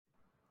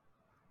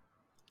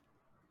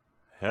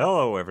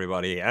Hello,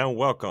 everybody, and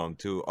welcome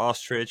to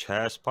Ostrich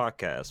Has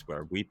Podcast,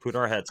 where we put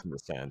our heads in the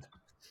sand.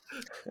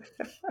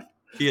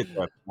 Yeah,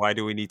 Jeff, why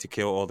do we need to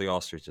kill all the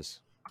ostriches?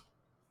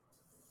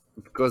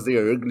 Because they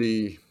are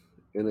ugly,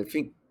 and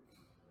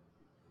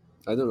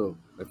I don't know.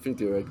 I think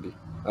they're ugly.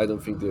 I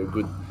don't think they're a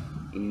good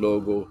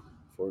logo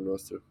for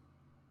Nostr.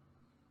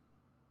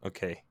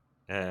 Okay.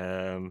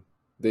 Um.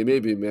 They may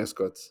be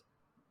mascots.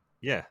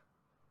 Yeah.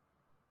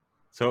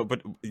 So,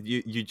 but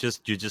you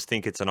just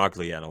think it's an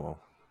ugly animal.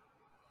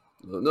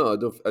 No,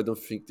 I don't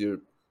think they're.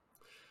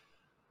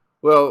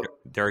 Well,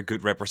 They're a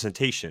good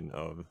representation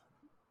of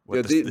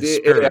yeah, what the the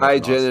spirit of AI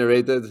an ostrich.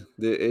 generated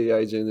the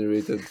AI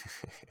generated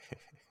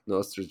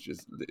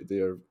ostriches. They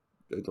are.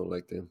 I don't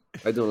like them.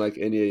 I don't like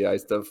any AI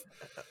stuff.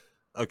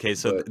 Okay,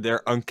 so But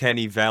they're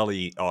uncanny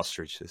valley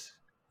ostriches.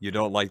 You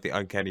don't like the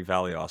uncanny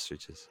valley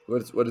ostriches.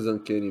 what is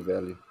uncanny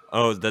valley?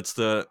 Oh, that's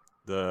the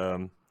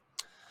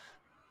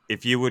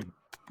if you would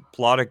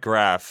plot a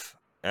graph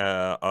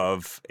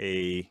of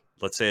a,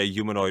 let's say, a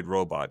humanoid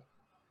robot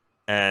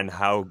and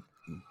how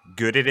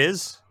good it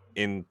is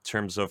in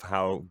terms of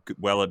how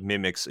well it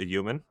mimics a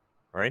human,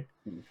 right?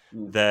 Mm,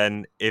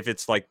 Then if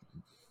it's like,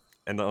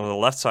 and on the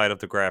left side of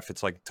the graph,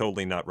 it's like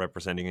totally not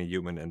representing a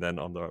human, and then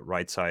on the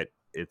right side,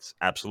 it's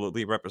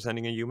absolutely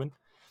representing a human.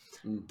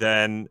 mm.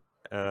 Then,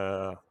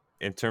 uh,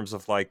 in terms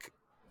of like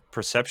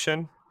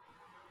perception,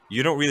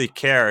 you don't really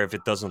care if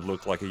it doesn't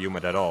look like a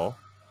human at all.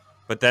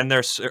 But then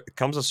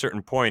comes a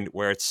certain point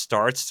where it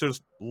starts to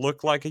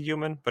look like a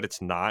human, but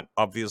it's not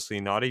obviously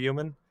not a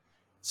human.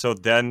 So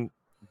then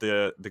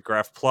the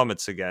graph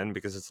plummets again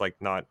because it's like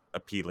not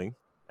appealing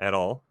at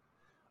all,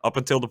 up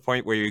until the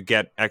point where you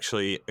get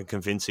actually a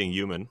convincing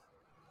human,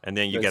 and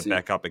then you I get see.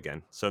 back up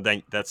again. So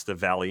then that's the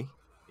valley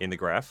in the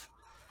graph,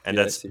 and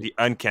Yeah, I that's see. the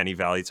uncanny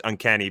valley. It's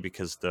uncanny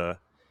because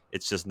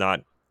it's just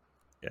not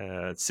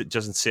it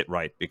doesn't sit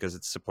right because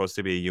it's supposed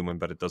to be a human,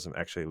 but it doesn't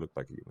actually look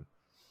like a human.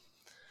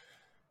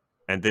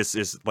 And this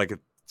is like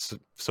it's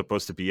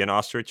supposed to be an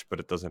ostrich, but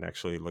it doesn't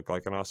actually look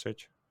like an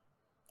ostrich.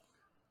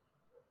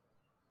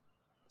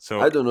 So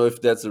I don't know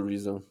if that's a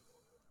reason.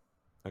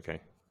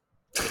 okay,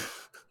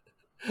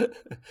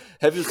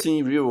 Have you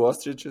seen real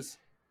ostriches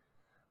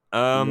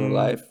in your um,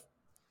 life?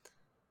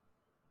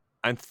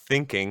 I'm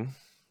thinking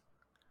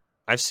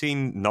I've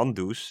seen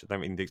nandus. I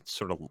mean, they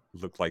sort of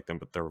look like them,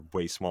 but they're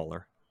way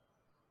smaller.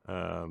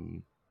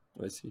 Um,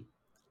 I see.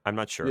 I'm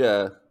not sure,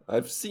 Yeah,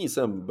 I've seen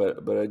some,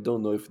 but I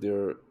don't know if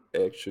they're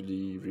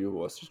actually real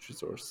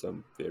ostriches or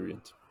some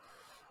variant.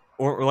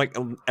 or like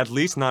at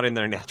least not in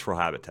their natural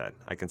habitat.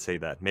 I can say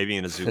that maybe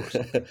in a zoo or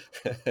something.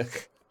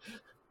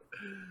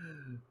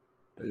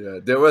 Yeah,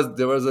 there was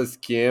a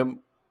scam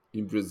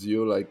in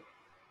Brazil like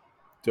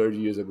 30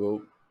 years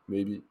ago,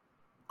 maybe,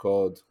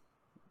 called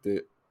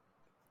the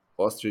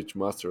Ostrich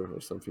Master or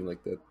something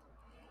like that.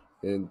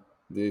 And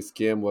the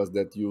scam was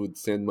that you would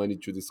send money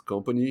to this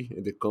company,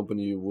 and the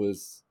company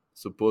was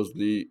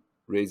supposedly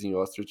raising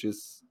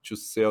ostriches to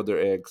sell their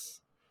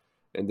eggs.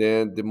 And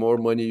then the more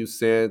money you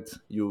sent,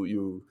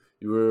 you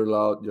were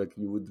allowed, like,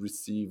 you would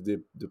receive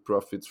the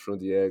profits from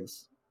the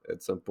eggs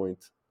at some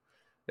point.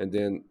 And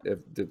then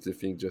the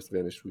thing just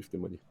vanished with the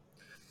money.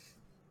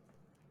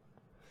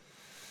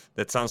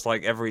 That sounds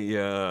like every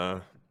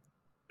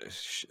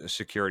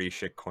security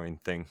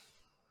shitcoin thing.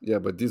 Yeah,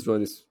 but this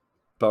one is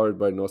powered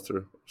by Nostr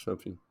or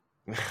something.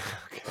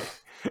 Okay.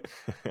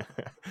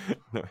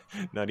 No,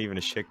 not even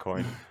a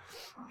shitcoin.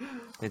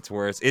 It's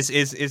worse. Is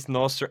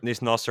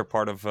Nostr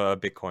part of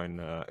Bitcoin,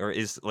 or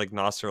is like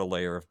Nostr a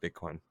layer of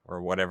Bitcoin,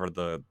 or whatever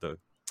the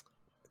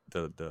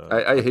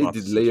I hate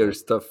the hypothesis layer was?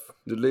 stuff.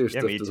 The layer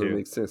Yeah, stuff me doesn't too.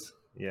 make sense.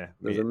 Yeah,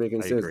 me. Doesn't make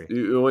any I sense. agree.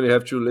 You only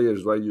have two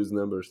layers. Why use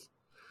numbers?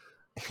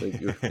 Like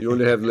you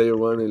only have layer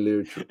one and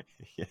layer two.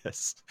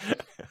 Yes.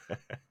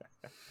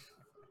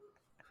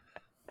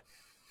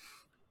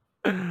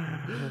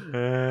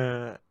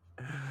 Uh,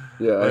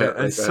 Yeah,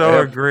 I I so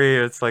have. agree.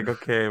 It's like,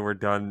 okay, we're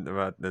done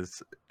about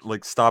this.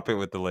 Like, stop it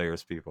with the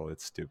layers, people.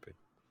 It's stupid.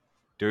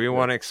 Do we Yeah,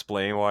 want to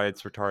explain why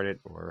it's retarded,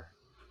 or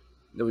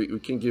no, we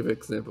can give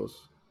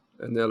examples,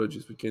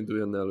 analogies. We can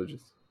do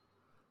analogies.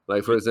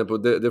 Like, for example,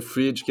 the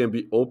fridge can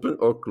be open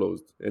or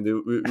closed, and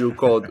you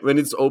call, when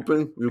it's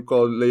open, we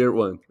call layer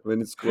one.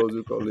 When it's closed,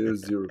 we call layer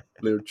zero,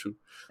 layer two.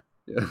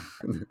 Yeah,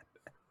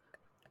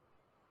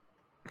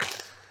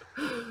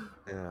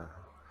 yeah?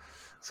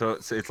 So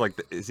it's like,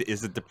 is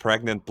it the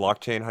pregnant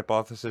blockchain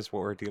hypothesis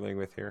what we're dealing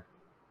with here?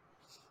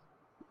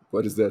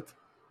 what is that?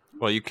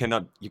 Well,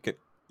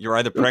 you're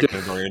either Okay.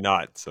 pregnant or you're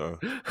not. So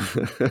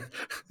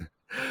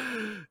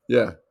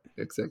Yeah,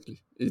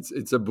 exactly. It's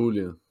a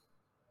boolean.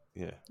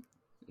 yeah.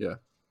 Yeah.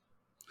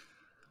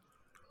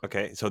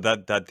 Okay, so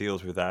that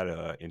deals with that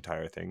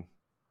entire thing.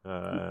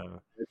 Uh,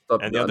 It's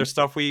top and the other down.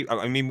 stuff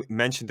I mean, we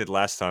mentioned it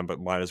last time, but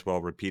might as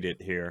well repeat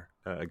it here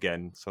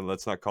again. So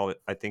let's not call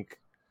it. I think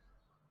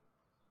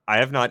I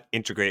have not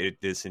integrated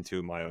this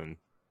into my own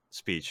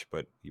speech,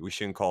 but we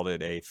shouldn't call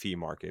it a fee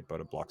market,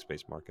 but a block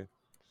space market.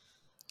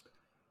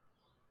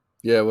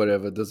 Yeah,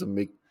 whatever. Doesn't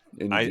make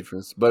any I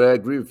difference. But I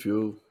agree with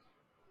you.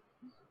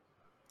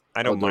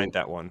 I don't mind Although,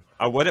 that one.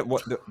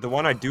 What the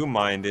one I do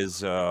mind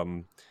is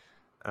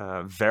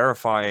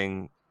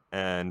verifying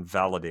and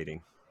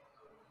validating.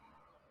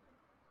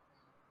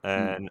 hmm.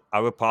 And I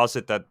would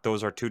posit that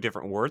those are two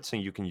different words,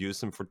 and you can use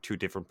them for two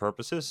different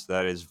purposes.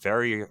 That is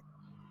very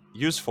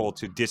useful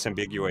to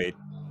disambiguate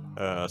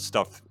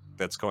stuff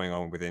that's going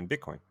on within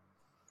Bitcoin.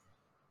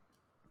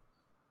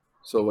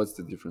 So what's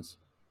the difference?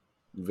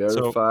 So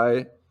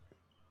Verify,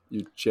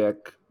 you check.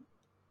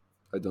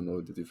 I don't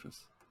know the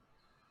difference.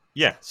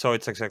 yeah, so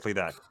it's exactly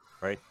that,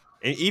 right?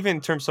 And even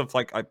in terms of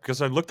like,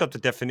 because I looked up the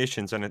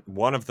definitions, and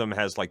one of them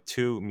has like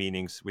two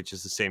meanings, which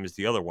is the same as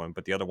the other one,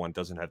 but the other one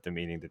doesn't have the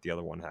meaning that the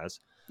other one has,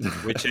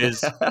 which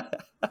is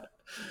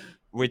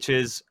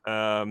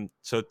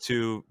so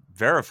to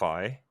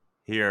verify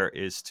here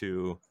is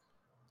to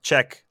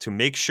check to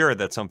make sure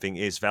that something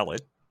is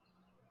valid,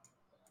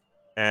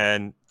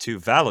 and to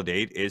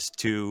validate is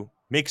to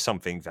make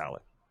something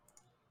valid.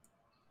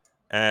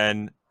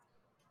 And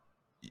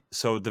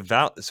so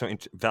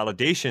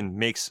validation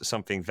makes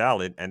something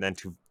valid, and then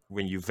to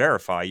when you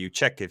verify, you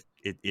check if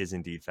it is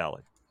indeed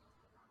valid.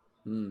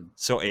 Hmm.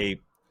 So a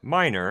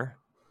miner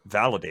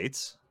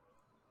validates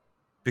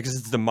because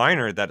it's the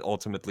miner that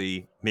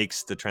ultimately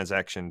makes the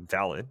transaction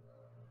valid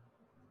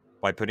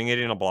by putting it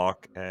in a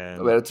block.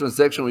 And Where a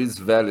transaction is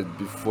valid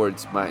before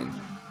it's mined.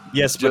 It's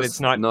yes, but it's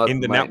just not in not the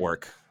mined.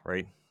 network,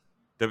 right?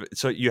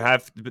 So you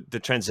have the But we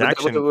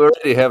transaction.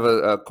 already have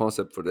a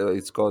concept for that.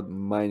 It's called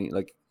mining.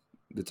 Like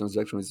the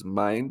transaction is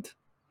mined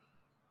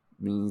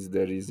means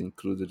that is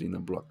included in a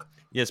block.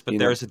 Yes, but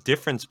In a there's a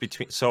difference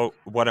between. So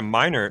what a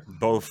miner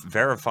both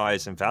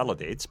verifies and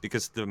validates,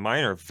 because the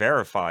miner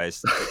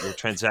verifies that your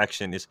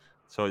transaction is.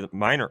 So the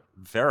miner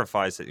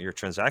verifies that your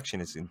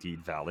transaction is indeed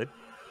valid,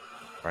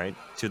 right?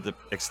 To the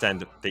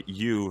extent that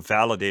you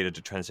validated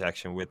the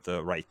transaction with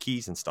the right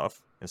keys and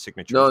stuff and no,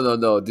 signatures. no,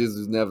 no. This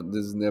is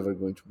never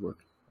going to work.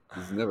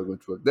 This is never going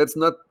to work. That's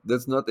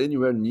not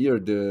anywhere near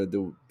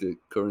the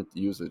current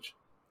usage.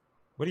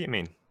 What do you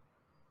mean?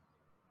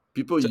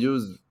 People So,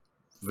 use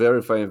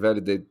verify and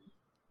validate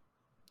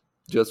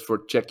just for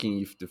checking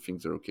if the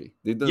things are okay.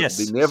 They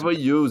yes, never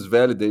use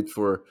validate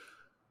for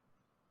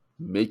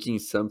making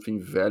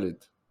something valid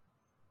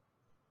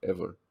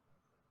ever.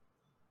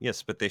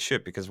 yes, but they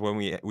should, because when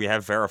we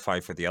have verify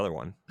for the other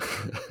one,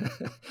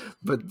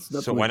 But it's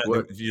not so going why to not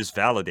work. use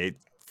validate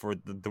for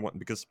the one?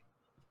 Because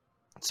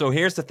so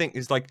here's the thing: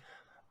 is like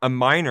a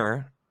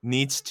miner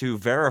needs to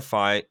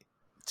verify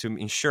to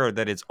ensure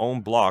that its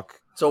own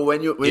block So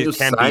when you it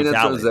can be sign a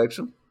valid.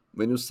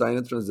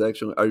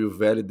 transaction, are you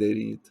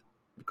validating it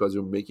because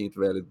you're making it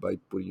valid by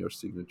putting your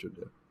signature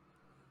there?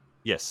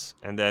 Yes,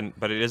 and then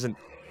but it isn't.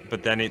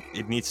 But then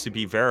it needs to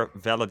be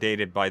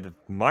validated by the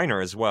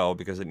miner as well,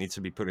 because it needs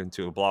to be put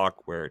into a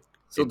block where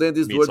So it then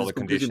this meets word all is the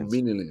completely conditions.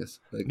 meaningless.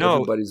 Like No,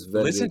 everybody's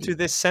listen to validating.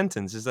 this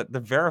sentence: is that the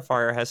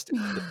verifier has to,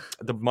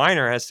 the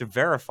miner has to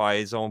verify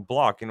his own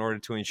block in order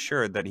to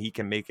ensure that he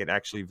can make it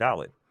actually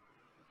valid.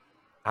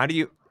 How do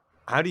you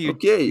how do you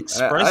Okay,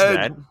 express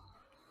that,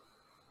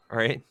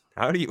 right?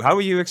 How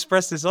will you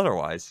express this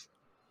otherwise?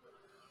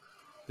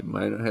 the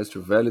miner has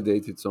to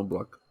validate its own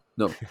block.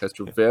 No, has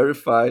to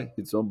verify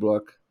its own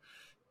block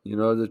in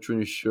order to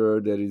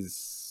ensure that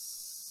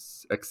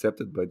is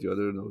accepted by the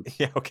other nodes.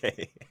 Yeah,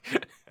 okay.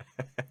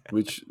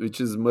 Which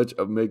is much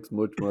makes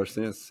much more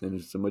sense, and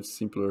it's a much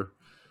simpler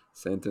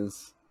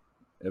sentence.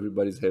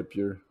 Everybody's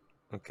happier.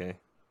 Okay.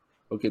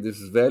 Okay, this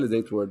is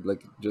validate word.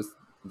 Like just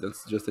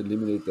let's just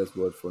eliminate that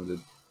word from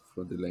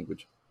the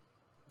language.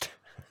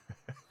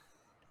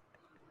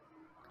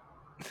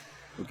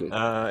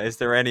 Okay. Is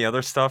there any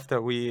other stuff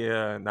that we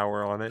now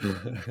we're on it?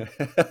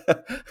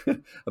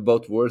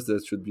 About words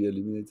that should be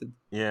eliminated.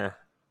 Yeah.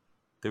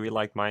 Do we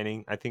like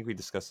mining? I think we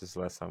discussed this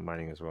last time,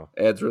 mining as well.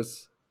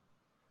 Address.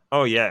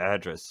 Oh yeah,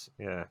 address.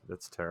 Yeah,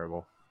 that's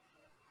terrible.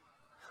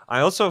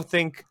 I also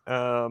think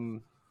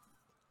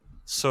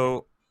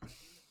so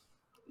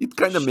It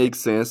kind of shit. makes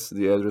sense.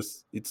 The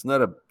address. It's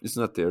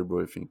not terrible.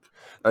 I think.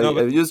 I, No, I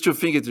but used to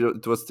think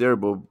it was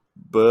terrible,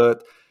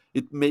 but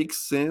it makes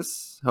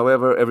sense.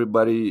 However,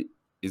 everybody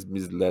is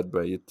misled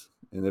by it,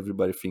 and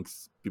everybody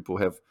thinks people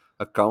have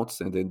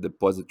accounts and then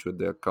deposit to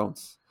their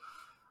accounts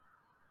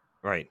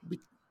right. be-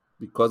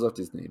 because of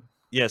this name.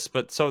 Yes,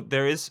 but so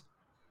there is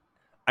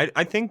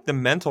I think the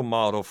mental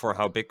model for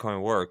how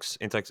Bitcoin works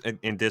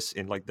in this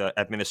in like the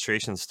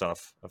administration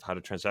stuff of how the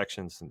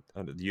transactions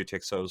and the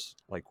UTXOs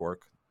like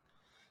work.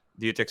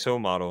 The UTXO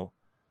model,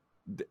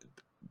 the,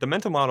 the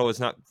mental model is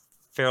not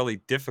fairly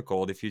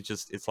difficult if you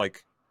just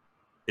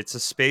it's a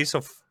space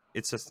of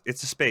it's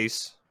a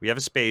space. We have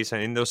a space,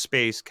 and in those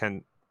space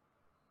can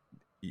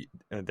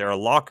there are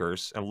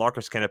lockers, and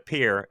lockers can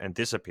appear and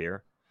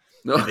disappear,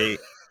 No, and they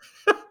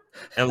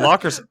and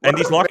lockers what and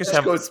these a lockers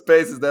have magical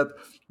space is that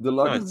the no,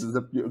 lockers it's,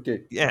 disappear.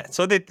 Okay, yeah.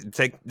 So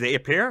they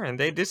appear and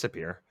they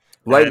disappear,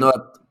 why and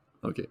not?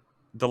 Okay,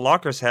 the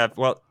lockers have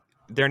well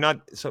they're not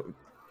so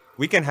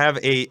we can have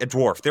a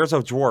dwarf. There's a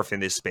dwarf in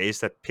this space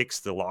that picks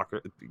the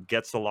locker,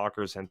 gets the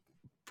lockers, and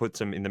puts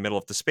them in the middle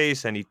of the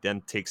space, and he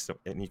then takes them,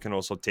 and he can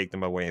also take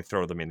them away and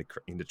throw them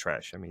in the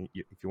trash. I mean,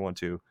 if you want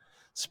to.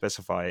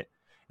 specify it.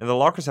 And the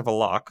lockers have a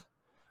lock.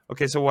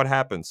 Okay, so what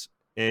happens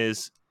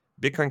is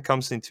Bitcoin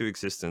comes into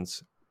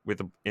existence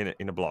with in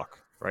a block,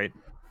 right?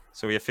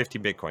 So we have 50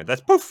 Bitcoin.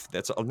 That's poof.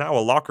 That's now a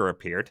locker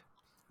appeared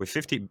with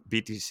 50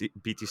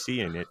 BTC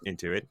in it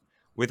into it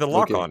with a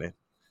lock Okay. on it.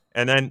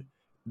 And then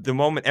the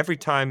moment every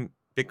time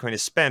Bitcoin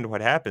is spent,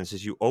 what happens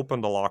is you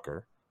open the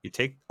locker, you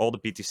take all the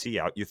BTC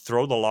out, you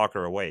throw the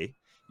locker away,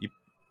 you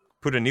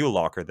put a new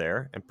locker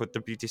there, and put the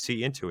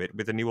BTC into it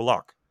with a new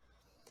lock.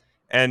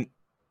 And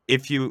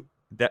if you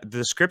the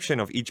description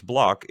of each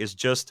block is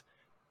just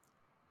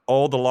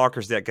all the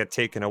lockers that get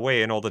taken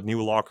away and all the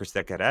new lockers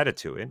that get added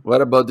to it. What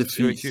about the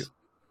So if you fees?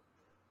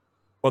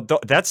 well,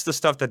 that's the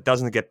stuff that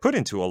doesn't get put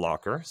into a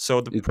locker. So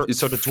It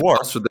so the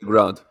falls to dwarf, the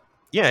ground.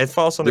 yeah, it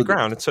falls on the The,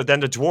 ground, and so then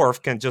the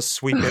dwarf can just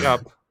sweep it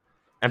up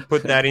and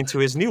put that into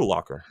his new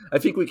locker. I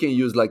think we can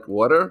use like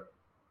water,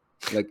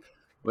 like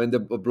when the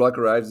block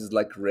arrives, it's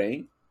like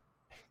rain,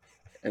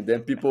 and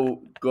then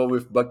people go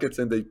with buckets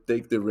and they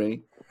take the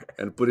rain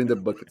and put in the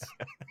buckets.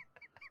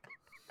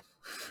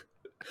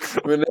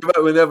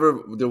 Whenever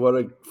the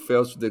water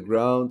falls to the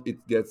ground,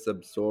 it gets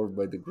absorbed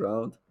by the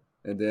ground,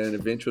 and then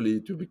eventually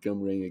it will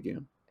become rain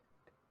again.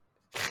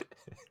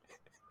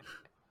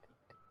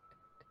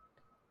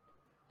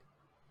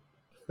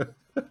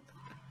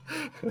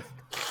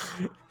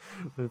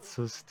 That's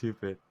so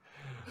stupid.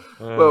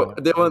 Well,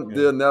 the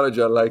Okay.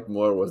 analogy I liked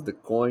more was the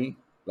coin.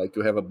 Like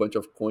you have a bunch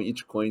of coin,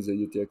 each coin is a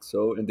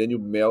UTXO, and then you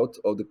melt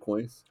all the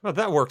coins. Well,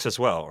 that works as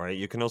well, right?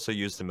 You can also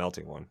use the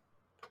melting one.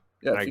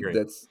 Yeah, I I think agree.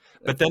 that's.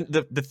 I But then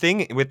think the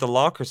thing with the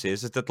lockers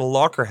is that the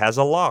locker has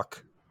a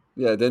lock.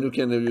 yeah. Then you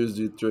can use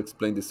it to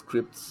explain the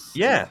scripts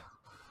and Yeah.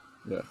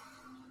 yeah.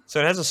 So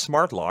it has a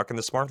smart lock, and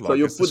the smart So lock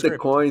you is the put the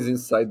script. coins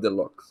inside the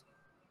locks,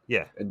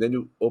 Yeah. and then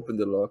you open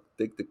the lock,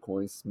 take the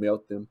coins,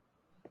 melt them.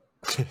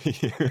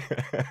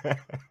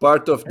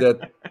 Part of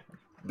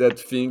that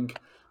thing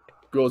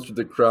goes to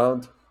the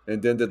ground,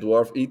 and then the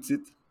dwarf eats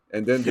it,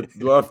 and then the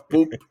dwarf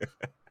poop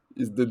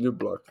is the new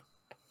block.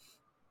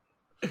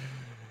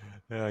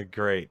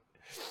 Great.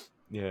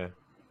 Yeah.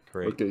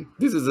 Great. Okay,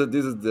 this is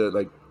the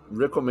like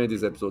recommend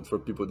this episode for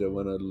people that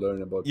want to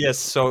learn about Yes.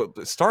 Bitcoin.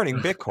 So starting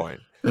Bitcoin,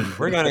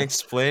 we're gonna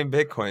explain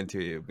Bitcoin to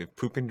you with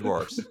pooping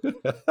dwarfs.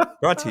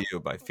 Brought to you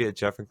by Fiat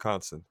Jeff and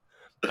Constant.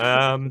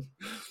 Um.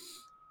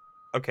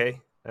 Okay.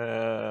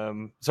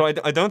 So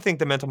I don't think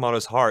the mental model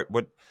is hard.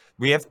 What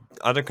we have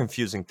other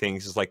confusing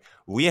things is like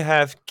we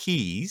have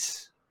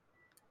keys,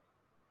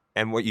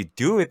 and what you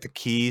do with the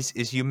keys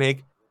is you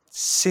make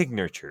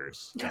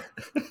signatures.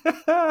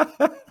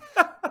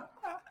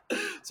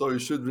 So you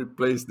should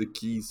replace the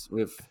keys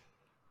with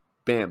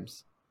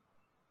PAMs.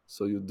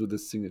 So you do the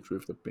signature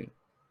with the PAM.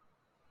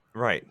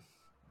 Right.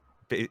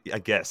 I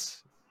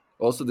guess.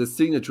 Also, the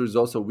signature is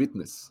also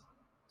witness.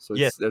 So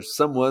Yes. it's there's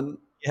someone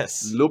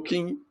Yes.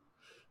 looking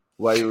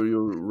while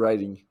you're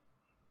writing,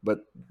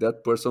 but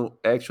that person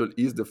actually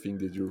is the thing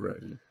that you're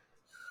writing.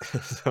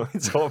 So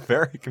it's all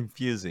very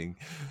confusing.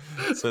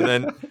 So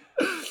then,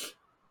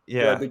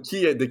 Yeah,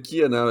 yeah, the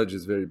key analogy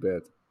is very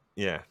bad.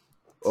 yeah.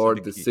 So Or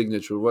the the key,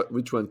 signature.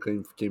 Which one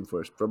came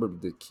first?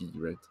 Probably the key,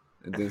 right?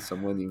 And then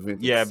someone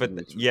invented yeah,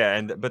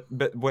 signature.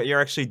 but what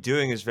you're actually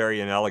doing is very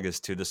analogous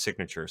to the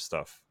signature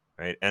stuff,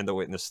 right? And the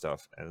witness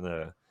stuff,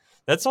 and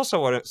that's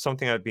also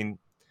something I've been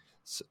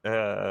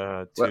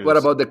What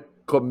about the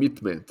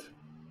commitment?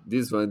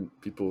 This one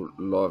people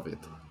love it,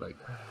 like,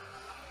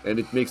 and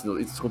it makes no.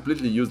 It's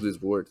completely useless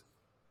word,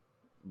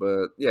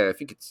 but yeah, I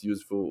think it's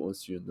useful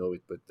once you know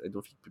it. But I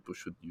don't think people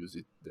should use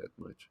it that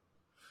much.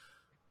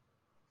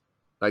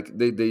 Like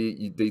they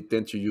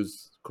tend to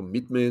use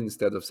commitment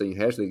instead of saying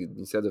hash. They,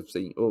 instead of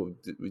saying, "Oh,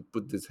 we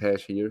put this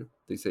hash here,"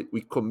 they say,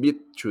 "We commit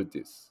to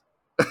this."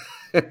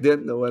 And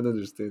then no one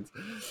understands.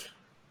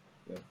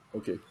 Yeah.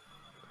 Okay.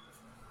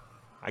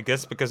 I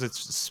guess because it's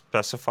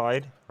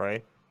specified,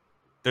 right?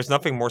 There's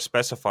nothing more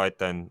specified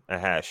than a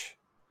hash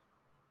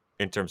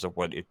in terms of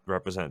what it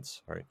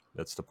represents, right?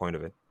 That's the point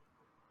of it.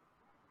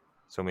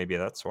 So maybe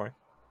that's why.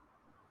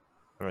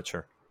 I'm not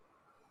sure.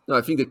 No,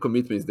 I think the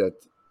commitment is that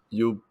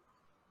you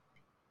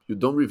you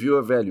don't review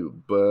a value,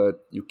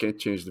 but you can't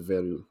change the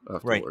value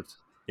Right. afterwards.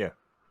 Yeah.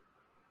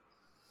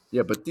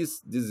 Yeah, but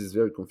this is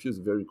very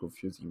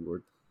confusing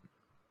word.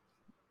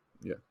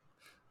 Yeah.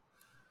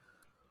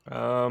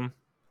 Um,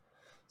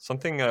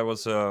 something I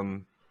was uh,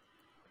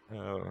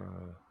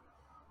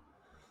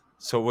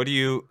 so what do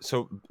you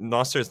so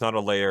Nostr is not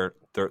a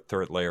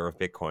third layer of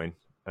Bitcoin.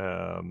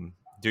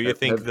 Do you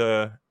think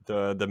Have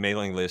the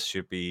mailing list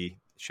should be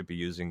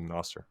using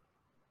Nostr?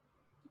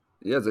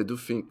 yes, I do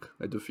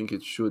think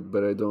it should,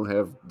 but I don't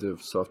have the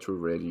software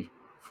ready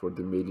for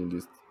the mailing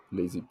list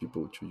lazy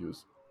people to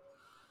use.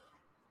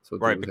 So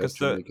they Right, will have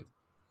to make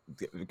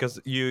it. because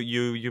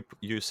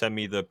you sent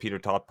me the Peter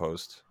Todd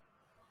post.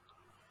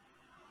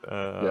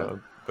 Yeah.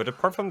 But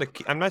apart from the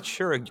key, I'm not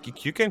sure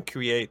you could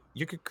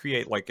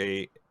create like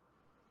a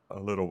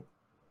little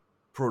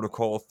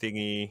protocol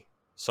thingy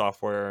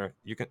software.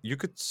 You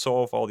could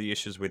solve all the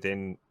issues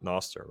within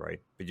Nostr, right?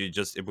 But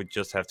it would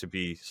just have to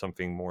be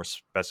something more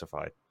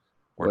specified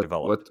or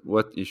developed.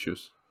 What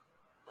issues?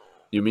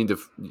 You mean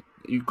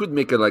you could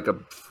make it like a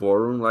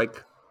forum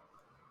like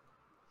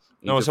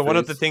No, so one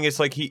of the interface? thing is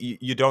like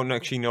you don't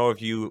actually know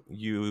if you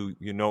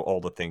know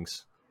all the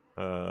things.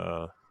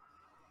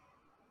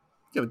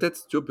 Yeah, but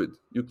that's stupid.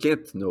 You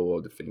can't know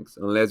all the things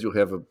unless you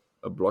have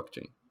a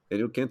blockchain, and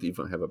you can't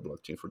even have a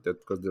blockchain for that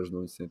because there's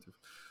no incentive.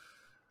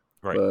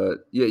 Right.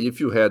 But yeah, if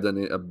you had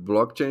a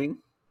blockchain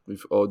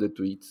with all the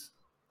tweets,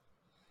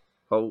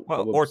 how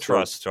Well, or absurd.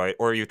 trust, right?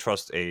 Or you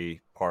trust a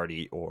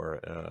party or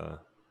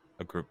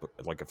a group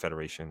like a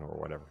federation or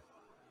whatever.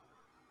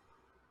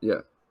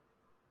 Yeah,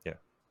 Yeah.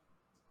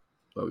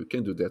 well, you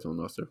can do that on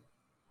Nostr.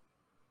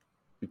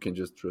 You can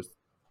just trust.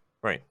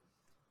 Right.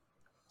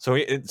 So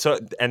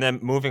and then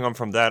moving on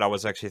from that, I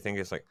was actually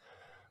thinking it's like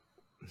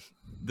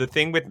the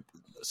thing with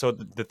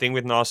the thing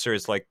with Nostr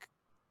is like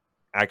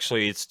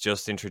actually it's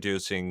just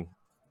introducing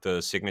the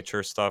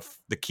signature stuff,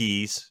 the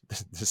keys,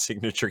 the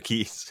signature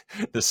keys,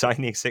 the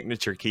signing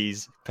signature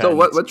keys So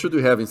patents. what should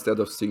we have instead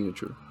of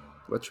signature?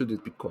 What should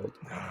it be called?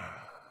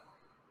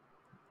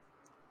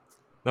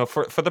 No,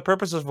 for the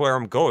purpose of where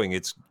I'm going,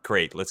 it's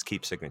great. Let's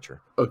keep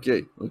signature.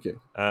 Okay, okay.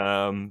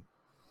 Um,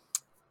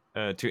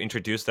 to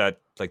introduce that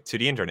like to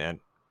the internet,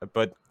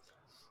 but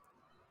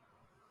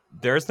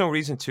there's no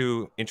reason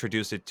to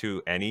introduce it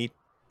to any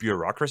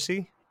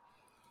bureaucracy,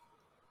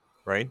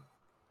 right?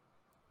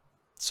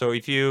 So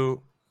if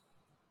you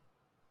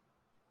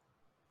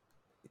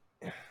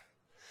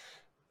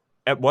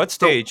at what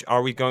So stage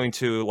are we going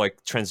to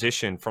like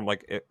transition from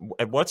like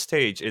at what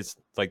stage is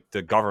like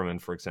the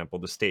government, for example,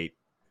 the state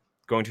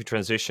going to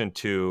transition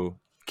to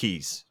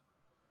keys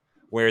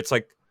where it's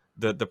like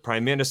the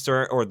prime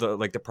minister or the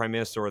prime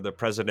minister or the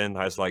president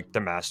has like the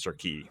master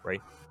key,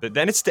 right? But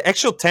then it's the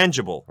actual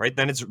tangible, right?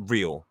 Then it's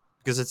real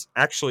because it's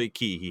actually a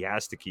key. He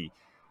has the key.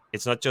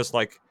 It's not just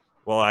like,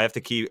 well, I have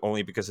the key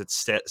only because it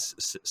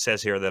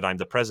says here that I'm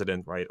the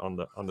president, right? On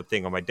the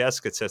thing on my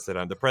desk, it says that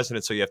I'm the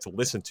president, so you have to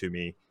listen to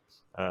me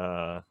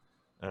uh,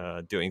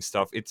 doing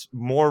stuff. It's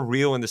more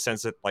real in the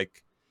sense that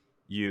like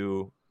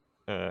you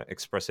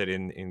express it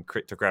in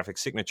cryptographic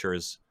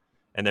signatures,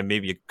 and then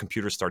maybe a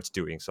computer starts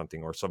doing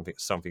something or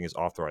something is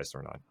authorized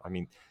or not. I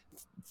mean,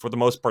 for the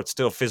most part,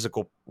 still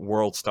physical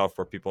world stuff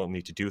where people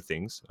need to do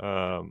things,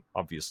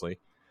 obviously.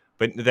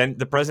 But then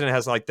the president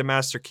has like the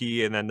master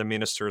key, and then the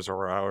ministers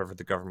or however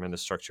the government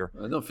is structured,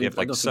 they have I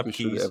like don't think sub we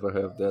should keys ever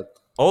have that.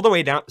 all the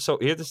way down. So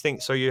here's this thing.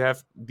 So you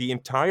have the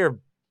entire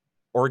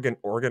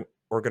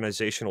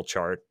organizational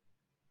chart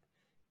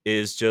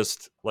is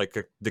just like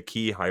the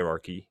key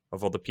hierarchy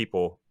of all the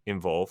people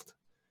involved,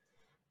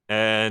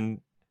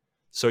 and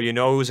so you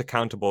know who's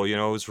accountable, you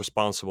know who's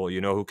responsible,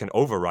 you know who can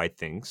override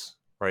things,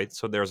 right?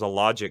 So there's a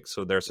logic,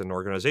 so there's an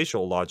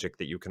organizational logic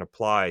that you can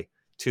apply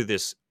to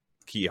this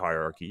key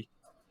hierarchy,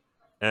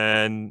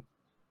 and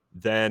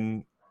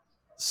then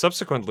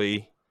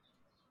subsequently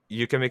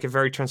you can make it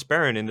very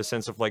transparent in the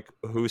sense of like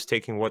who's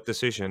taking what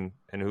decision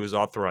and who's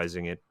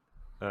authorizing it,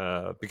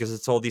 because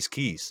it's all these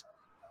keys,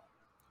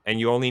 and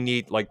you only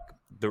need like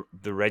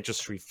the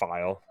registry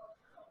file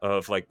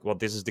of like, well,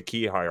 this is the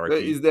key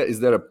hierarchy. Is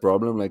that a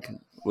problem? Like,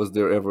 was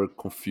there ever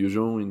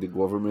confusion in the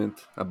government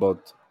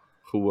about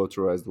who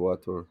authorized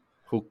what or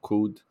who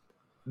could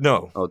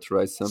No.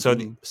 authorize So the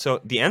something?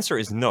 so the answer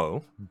is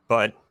no,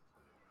 but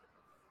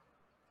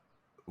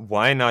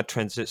why not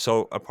transit?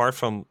 So apart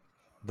from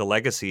the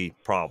legacy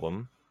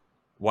problem,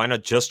 why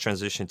not just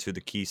transition to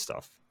the key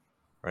stuff,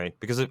 right?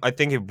 Because I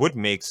think it would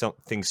make some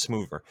things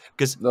smoother.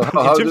 Because No, in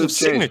how do terms you of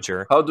change?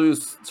 signature, How do you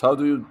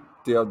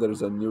tell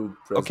there's a new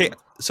okay,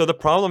 president? so the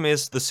problem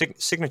is the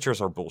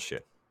signatures are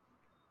bullshit.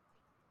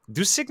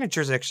 Do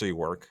signatures actually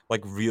work?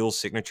 Like real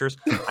signatures?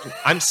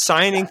 I'm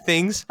signing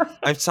things.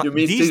 You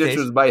mean These days.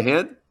 signatures by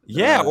hand?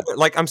 Yeah, or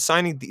like I'm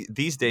signing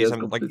these days. That's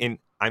complete.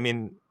 I'm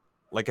in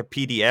like a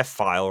PDF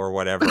file or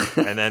whatever,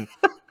 and then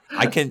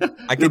I You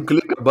can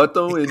click a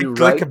button and you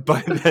click write. a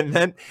button, and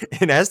then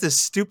it has this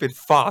stupid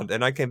font,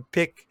 and I can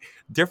pick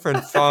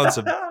different fonts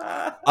of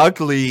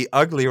ugly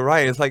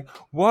writing. It's like,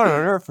 what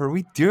on earth are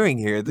we doing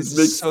here? This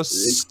is so It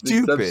makes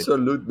stupid.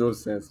 absolute no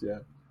sense. Yeah,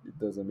 it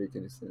doesn't make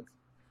any sense.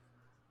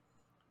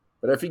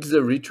 But I think it's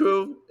a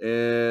ritual,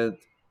 and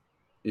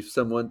if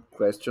someone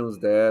questions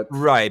that,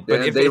 Right, but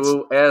then if they it's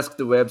will ask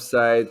the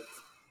website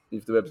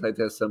if the website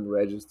has some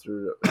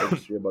registry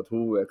about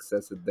who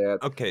accessed that.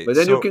 okay, But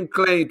then you so can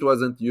claim it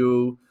wasn't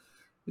you;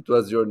 it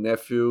was your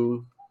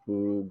nephew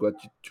who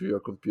got you to your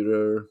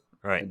computer,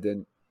 right, and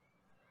then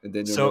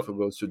your so nephew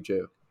goes to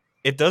jail.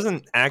 it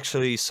doesn't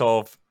actually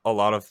solve a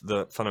lot of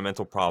the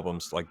fundamental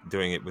problems like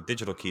doing it with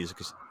digital keys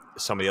because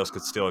somebody else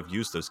could still have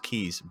used those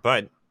keys,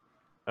 but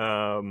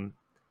um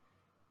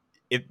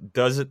it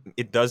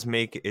does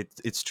make it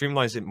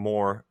streamlines it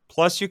more,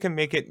 plus you can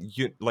make it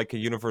like a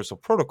universal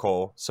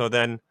protocol, so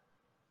then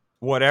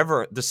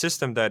whatever the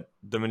system that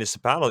the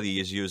municipality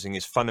is using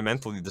is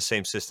fundamentally the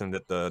same system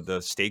that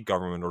the state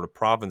government or the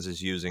province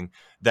is using,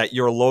 that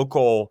your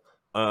local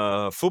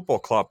football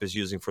club is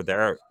using for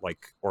their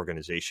like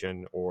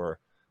organization or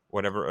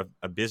whatever,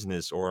 a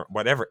business or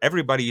whatever.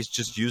 Everybody is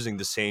just using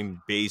the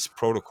same base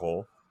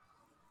protocol.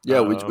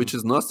 Yeah, which um,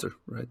 is Nostr,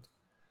 right?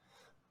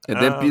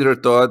 And then Um, Peter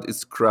Todd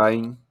is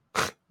crying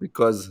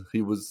because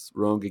he was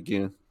wrong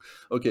again.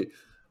 Okay.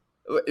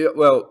 Yeah,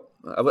 well,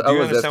 I do you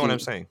was understand what I'm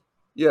asking. saying?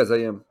 Yes, I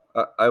am.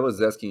 I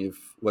was asking if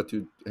what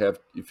you have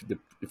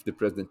if the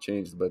president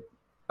changed, but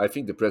I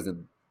think the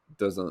president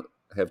doesn't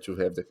have to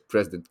have the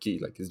president key.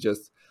 Like it's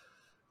just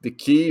the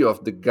key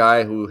of the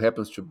guy who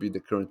happens to be the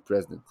current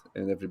president,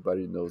 and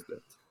everybody knows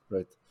that,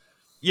 right?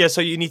 Yeah,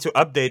 so you need to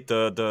update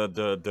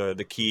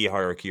the key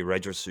hierarchy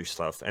registry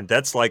stuff, and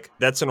that's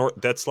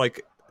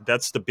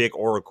the big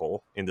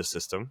oracle in the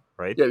system,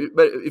 right? Yeah,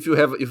 but if you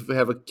have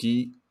a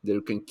key that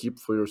you can keep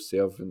for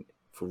yourself and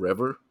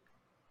forever,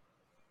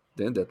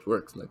 then that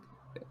works. Like,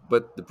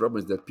 but the problem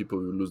is that people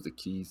will lose the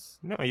keys.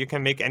 No, you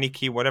can make any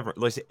key whatever.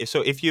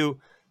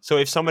 So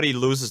if somebody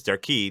loses their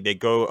key, they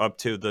go up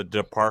to the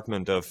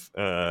department of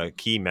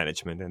key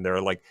management, and there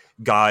are like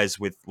guys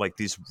with like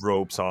these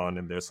robes on,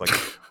 and there's like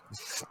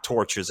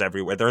torches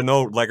everywhere. There are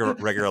no like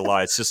regular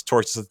lights, just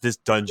torches of this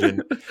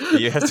dungeon. And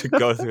you have to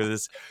go through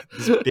this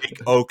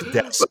big oak But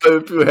desk.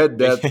 if you had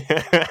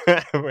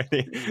that, Where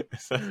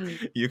so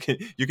you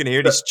can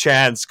hear these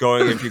chants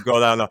going if you go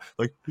down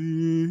like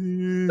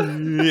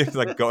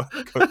like go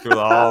through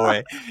the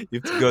hallway. You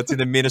have to go to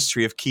the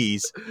Ministry of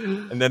Keys,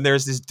 and then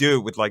there's this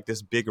dude with like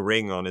this big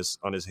ring on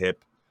his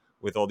hip,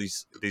 with all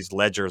these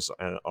ledgers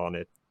on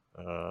it,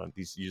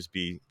 these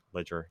USB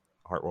ledger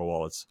hardware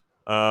wallets.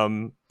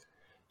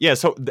 Yeah,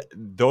 so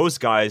those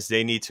guys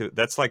they need to.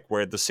 That's like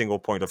where the single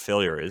point of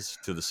failure is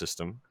to the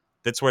system.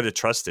 That's where the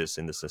trust is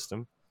in the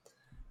system.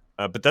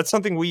 But that's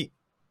something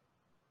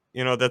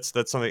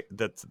that's something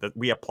that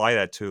we apply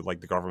that to like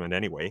the government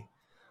anyway.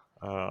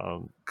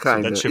 So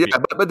kind that of, should yeah.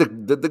 be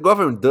But the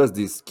government does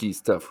this key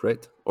stuff,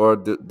 right? Or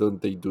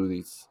don't they do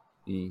this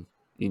in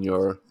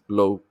your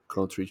low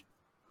country?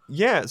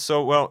 yeah.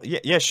 So well,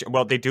 yeah.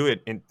 Well, they do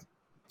it in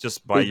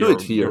just by They do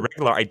it your here.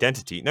 regular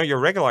identity. No, your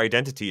regular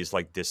identity is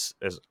like this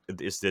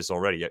is this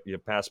already your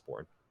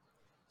passport.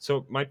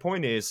 So my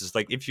point is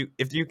like if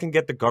you can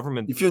get the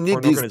government If you for need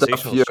an this stuff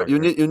organizational here,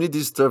 structure, you need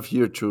this stuff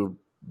here to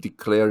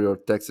declare your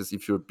taxes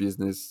if you're a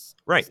business,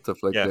 right?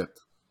 stuff like Yeah, that,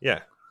 yeah.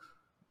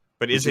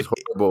 But which is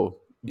horrible.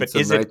 It's a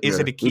is it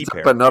nightmare. a key It's a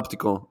pair?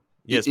 panopticon.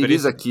 Yes, It but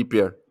is is a it? key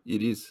pair.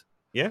 It is,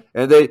 Yeah.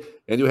 and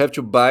you have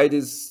to buy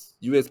this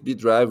USB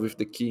drive with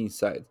the key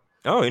inside,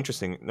 Oh,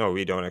 interesting. No,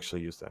 we don't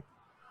actually use that.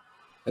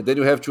 and then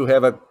you have to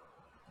have a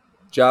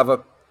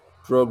Java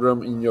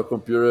program in your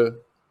computer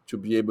to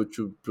be able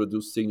to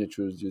produce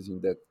signatures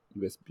using that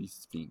USB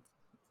thing.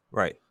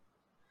 Right.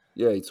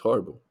 Yeah, it's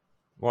horrible.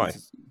 This Why?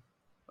 is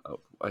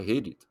I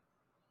hate it.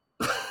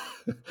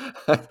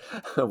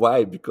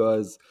 Why?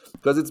 Because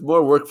it's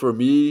more work for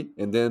me,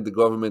 and then the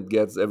government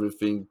gets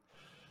everything.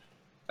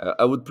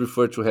 I would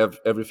prefer to have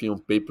everything on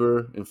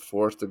paper and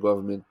force the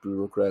government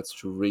bureaucrats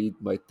to read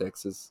my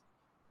taxes,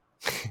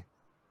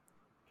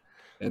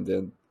 and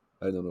then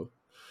I don't know.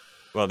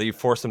 Well, you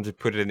force them to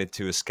put it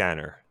into a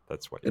scanner.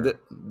 That's what And you're.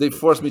 they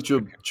force me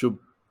That's what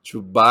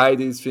to buy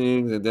these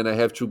things, and then I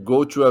have to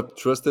go to a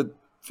trusted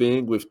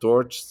thing with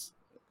torches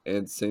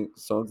and sing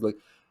songs like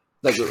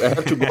I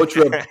have to go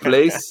to a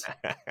place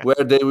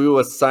where they will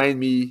assign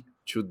me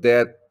to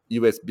that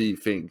USB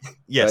thing, right?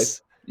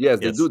 Yes. Yes,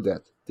 they do Yes.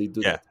 that. They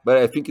do Yeah. that. But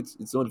I think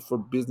it's only for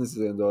businesses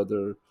and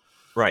other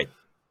Right.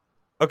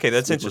 Okay,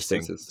 that's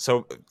interesting.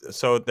 circumstances.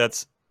 So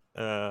that's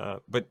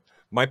but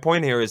my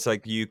point here is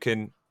like you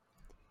can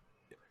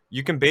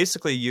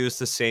basically use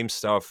the same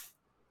stuff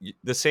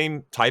the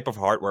same type of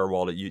hardware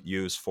wallet you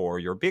use for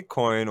your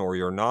Bitcoin or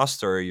your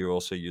Nostr you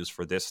also use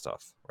for this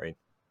stuff, right?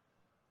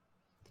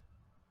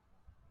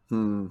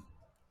 Hmm.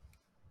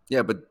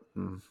 Yeah, but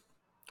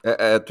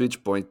at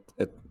which point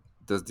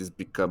does this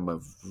become a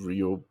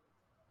real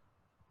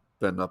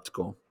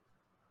panopticon?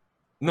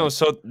 No, Like,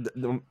 so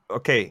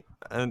okay,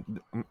 and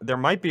there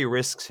might be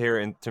risks here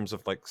in terms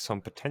of like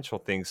some potential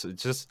things.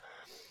 It's just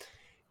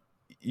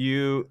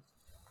you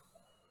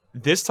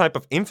this type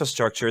of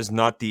infrastructure is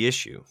not the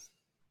issue.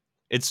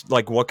 It's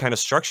like what kind of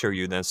structure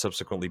you then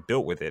subsequently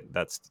built with it.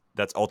 That's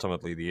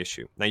ultimately the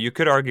issue. Now you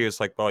could argue it's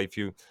like, well, if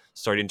you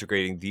start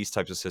integrating these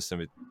types of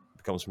systems, it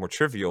becomes more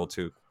trivial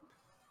to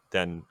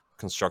then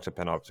construct a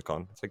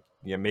panopticon. It's like,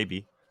 yeah,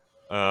 maybe,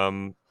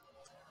 um,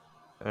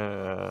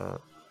 uh,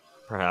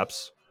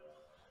 perhaps.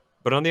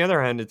 But on the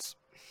other hand, it's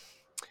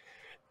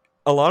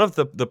a lot of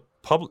the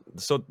public.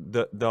 So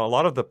the a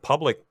lot of the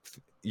public,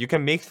 you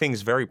can make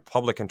things very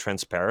public and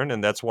transparent,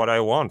 and that's what I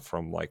want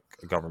from like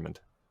a government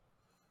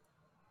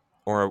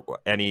or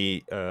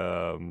any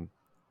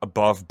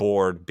above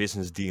board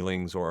business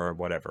dealings or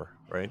whatever,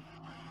 right?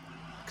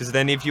 Because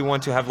then if you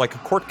want to have like a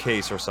court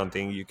case or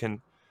something, you can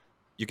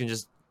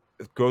just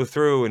go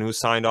through and who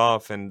signed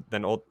off, and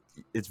then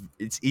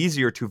it's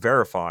easier to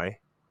verify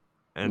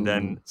and mm,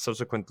 then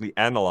subsequently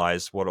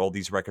analyze what all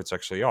these records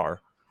actually are.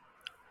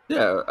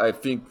 yeah, I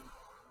think,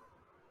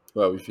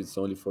 well, if it's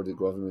only for the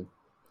government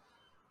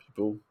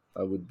people,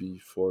 I would be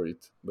for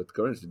it. But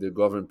currently, the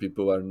government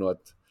people are not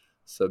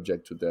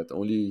subject to that.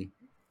 Only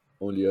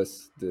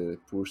us, the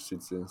poor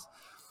citizens.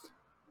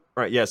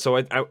 Right. Yeah. So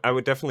I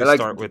would definitely And like,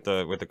 start with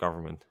the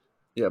government.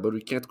 yeah, but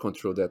we can't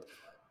control that.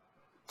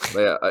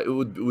 But it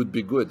would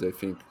be good, I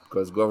think,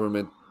 because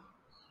government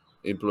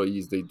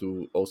employees, they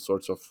do all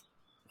sorts of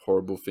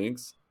horrible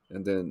things,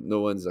 and then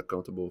no one's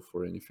accountable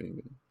for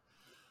anything,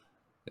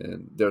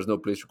 and there's no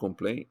place to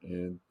complain,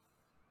 and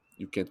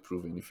you can't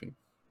prove anything.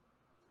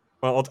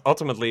 Well,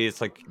 ultimately, it's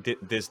like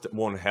this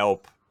won't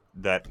help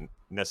that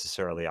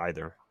necessarily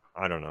either.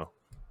 I don't know.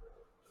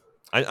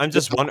 I'm I'm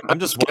just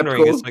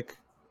wondering. It's skeptical. like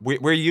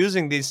we're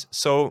using these.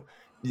 So,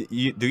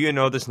 do you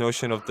know this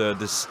notion of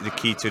the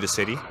key to the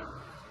city?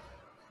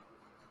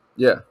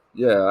 Yeah,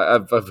 yeah,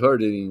 I've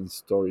heard it in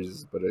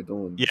stories, but I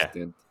don't Yeah.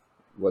 understand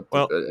what.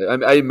 Well,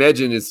 I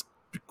imagine it's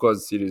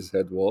because cities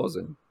had walls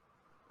and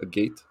a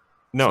gate,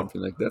 no,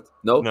 something like that.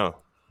 No, no,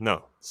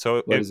 no.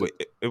 So what is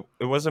it?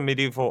 it was a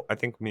medieval, I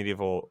think,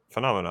 medieval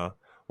phenomena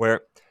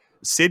where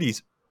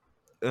cities,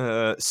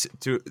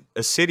 to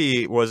a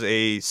city was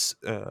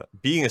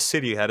being a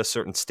city had a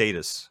certain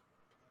status,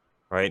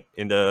 right?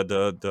 In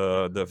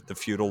the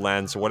feudal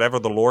lands, whatever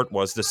the lord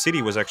was, the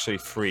city was actually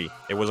free.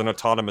 It was an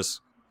autonomous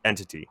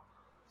entity,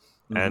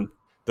 Hmm. and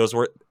those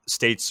were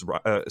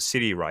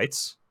city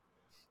rights.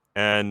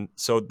 And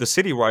so the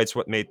city rights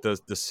what made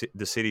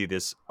the city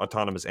this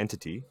autonomous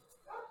entity.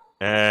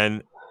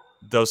 And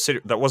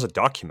that was a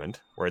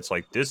document where it's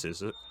like this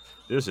is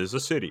a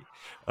city.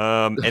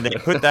 And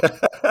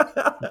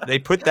they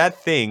put that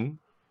thing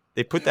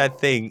they put that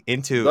thing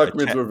into a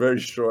Documents were very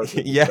short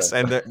at this yes,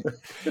 time.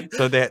 and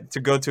so they had to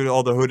go to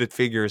all the hooded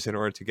figures in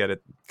order to get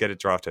it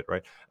drafted,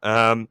 right?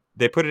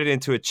 They put it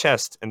into a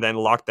chest and then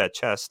locked that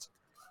chest,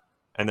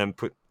 and then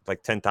put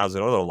like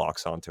 10,000 other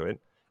locks onto it.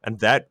 And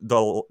that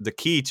the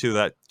key to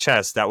that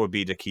chest, that would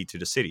be the key to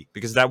the city,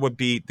 because that would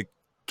be the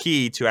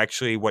key to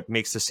actually what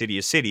makes the city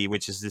a city,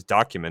 which is this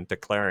document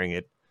declaring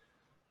it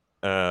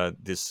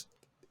this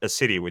a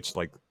city, which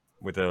like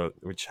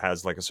which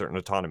has like a certain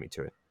autonomy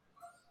to it.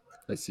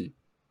 I see.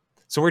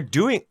 So we're And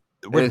doing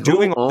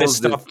who all this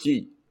owns the stuff.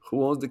 key?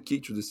 Who owns the key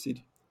to the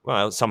city?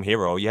 Well, some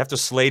hero. You have to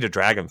slay the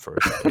dragon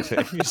first.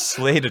 If you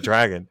slay the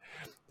dragon,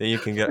 then you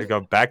can go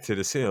back to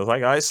the city. It's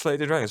like I slay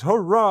the dragons.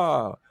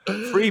 Hurrah!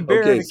 Free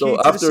beer and Okay, a key so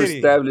to the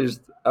city.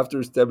 after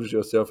establish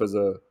yourself as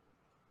a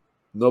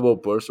noble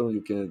person,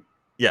 you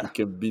Yeah.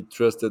 can be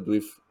trusted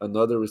with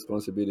another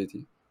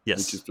responsibility, which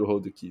is Yes. to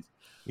hold the keys.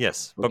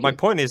 Yes. But my Okay.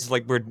 point is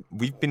like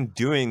we've been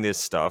doing this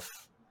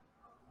stuff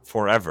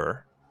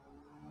forever.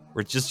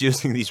 We're just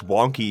using these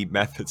wonky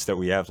methods that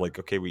we have. Like,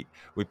 okay, we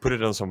put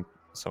it on some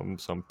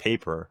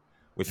paper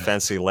with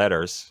fancy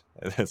letters,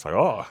 and it's like,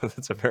 oh,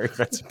 that's a very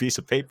fancy piece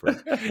of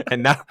paper.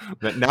 And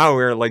now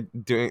we're like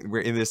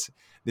we're in this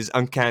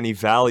uncanny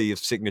valley of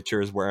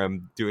signatures where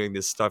I'm doing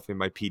this stuff in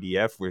my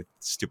PDF with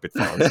stupid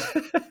fonts,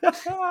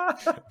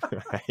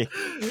 right?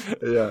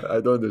 Yeah,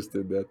 I don't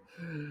understand that.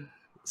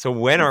 So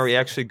when are It's we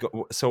actually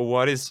so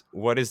what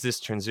is this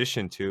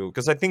transition to?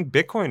 Because I think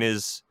Bitcoin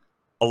is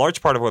a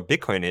large part of what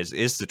Bitcoin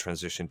is the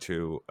transition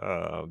to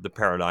the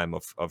paradigm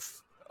of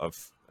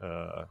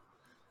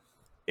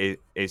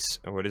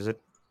what is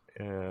it?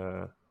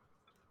 uh,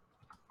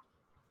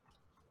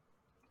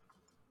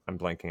 I'm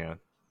blanking out,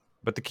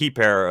 but the key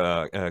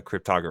pair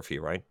cryptography,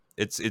 right?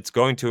 It's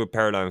going to a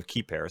paradigm of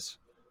key pairs,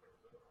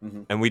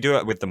 Mhm. and we do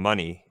it with the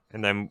money,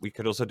 and then we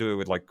could also do it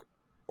with like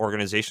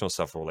organizational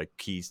stuff, or like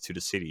keys to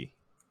the city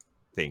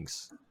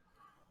things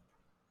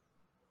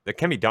that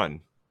can be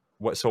done.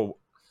 What so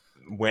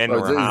when Oh,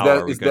 or is how that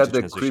are we is going to that the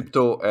transition?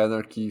 crypto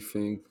anarchy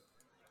thing?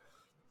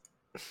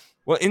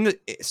 Well, in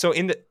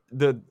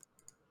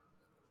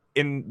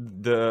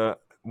the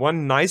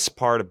one nice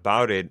part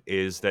about it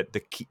is that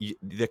the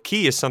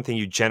key is something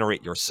you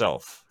generate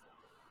yourself.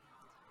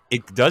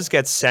 It does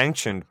get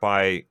sanctioned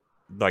by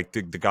like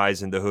the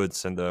guys in the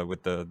hoods and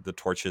the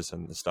torches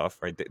and the stuff,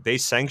 right? They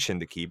sanction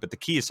the key, but the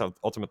key is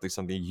ultimately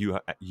something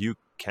you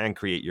can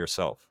create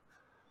yourself.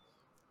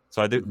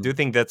 So I do Hmm.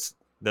 think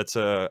that's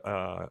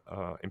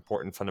a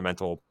important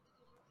fundamental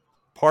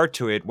part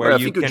to it, where Well, I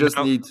you think you can just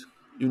now.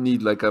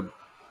 need like a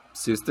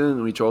system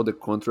in which all the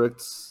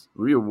contracts,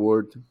 real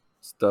world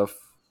stuff,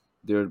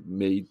 they're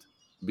made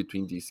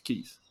between these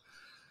keys,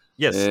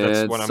 Yes,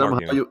 that's and what I'm somehow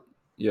arguing. you,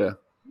 yeah,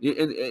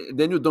 and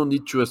then you don't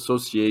need to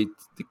associate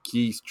the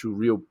keys to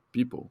real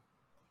people.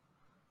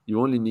 You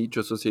only need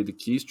to associate the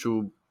keys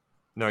to.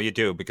 No, you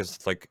do, because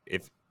it's like,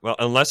 if well,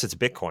 unless it's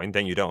Bitcoin,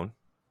 then you don't.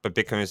 But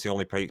Bitcoin is the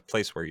only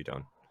place where you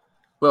don't.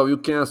 Well, you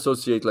can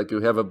associate like you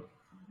have a,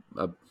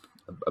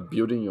 a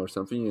building or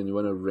something, and you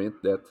want to rent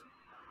that,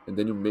 and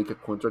then you make a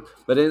contract.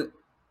 But then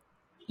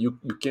you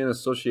can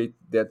associate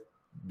that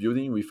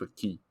building with a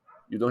key.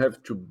 You don't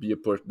have to be a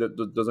person.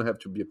 That doesn't have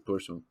to be a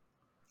person,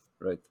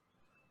 right?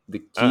 The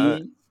Uh,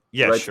 key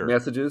yeah, writes sure,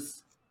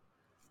 messages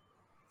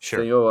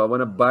saying, sure, "Oh, I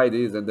want to buy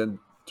this," and then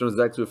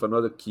transacts with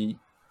another key,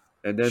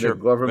 and then the sure.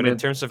 But in government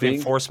terms of thing.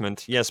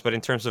 enforcement, yes. But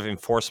in terms of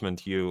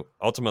enforcement, you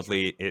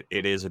ultimately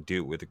it is a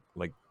dude with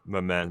like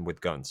a man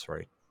with guns,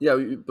 right? Yeah,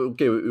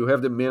 okay, you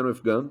have the man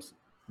with guns,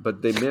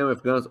 but the man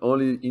with guns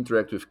only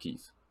interact with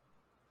keys.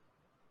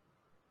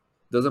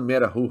 Doesn't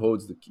matter who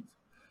holds the keys.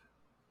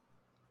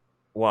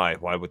 Why?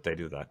 Why would they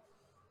do that?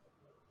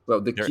 Well,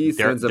 the key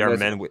They're sends a they're message.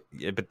 men with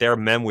yeah, but they're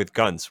men with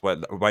guns.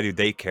 Why do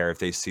they care if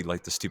they see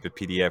like the stupid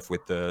PDF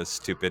with the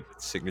stupid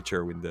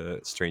signature with the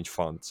strange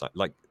font?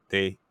 Like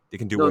they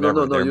can do No, no,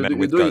 no, whatever. no. They're You do, men you're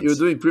with doing you're guns.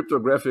 doing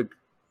cryptographic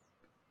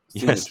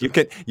Yes,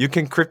 signatures. you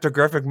can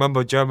cryptographic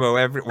mumbo jumbo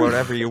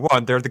whatever you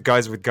want. They're the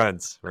guys with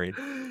guns, right?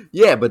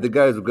 Yeah, but the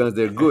guys with guns,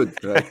 they're good,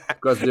 right?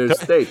 Because they're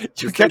state. The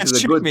You state can't is a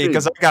shoot good me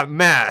because thing. I got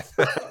math.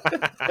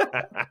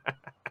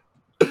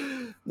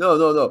 No,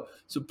 no, no.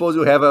 Suppose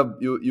you have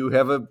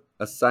a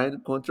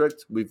signed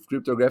contract with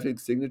cryptographic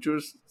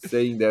signatures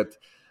saying that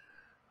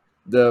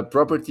the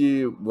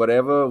property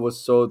whatever was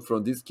sold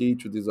from this key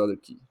to this other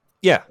key,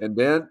 Yeah, and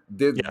then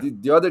the, yeah, the,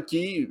 the other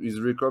key is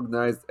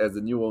recognized as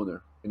the new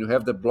owner, and you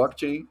have the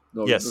blockchain.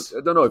 No, you don't, yes.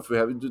 I don't know if you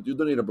have it. You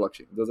don't need a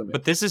blockchain. It doesn't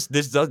But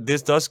matter.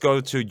 this does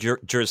go to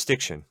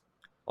jurisdiction.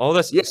 All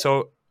this, Yeah,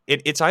 so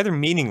it's either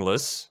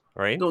meaningless,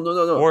 right, no, no,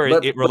 no, no. or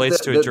it But relates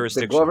the, to a the, the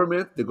jurisdiction.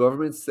 government the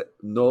government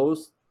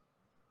knows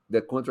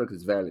the contract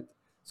is valid,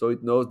 so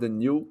it knows the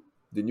new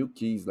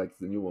key is like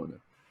the new owner.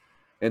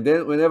 And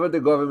then whenever the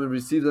government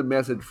receives a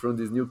message from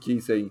this new key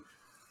saying,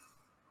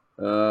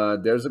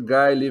 "There's a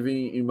guy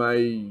living in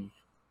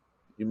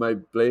my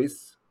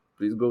place.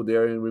 Please go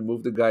there and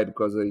remove the guy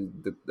because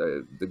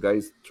the guy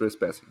is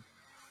trespassing."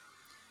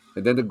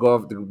 And then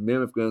the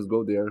men of guns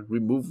go there,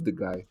 remove the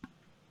guy,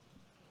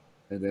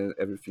 and then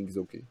everything is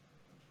okay.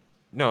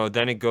 No,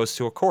 then it goes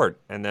to a court,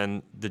 and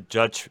then the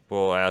judge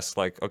will ask,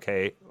 like,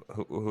 okay,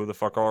 who the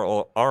fuck are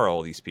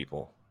all these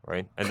people,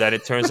 right? And then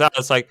it turns out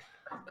it's like,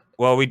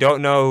 well, we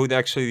don't know who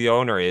actually the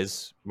owner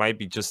is. Might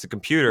be just the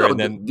computer, No, and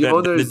the, then the then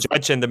owner the is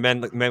judge and the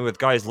men with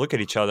guys look at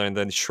each other and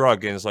then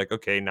shrug, and it's like,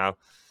 okay, now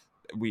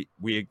we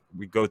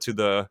go to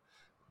the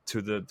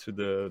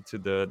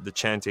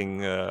chanting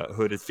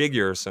hooded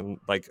figures and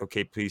like,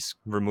 okay, please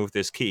remove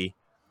this key,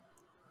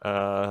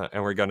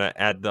 and we're gonna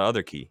add the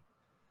other key,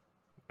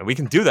 and we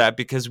can do that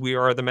because we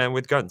are the men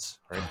with guns,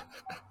 right?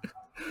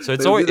 So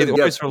but you it didn't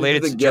always get you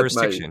related to didn't get my.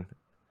 jurisdiction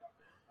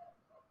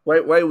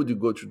Why would you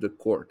go to the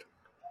court?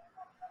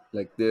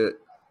 Like the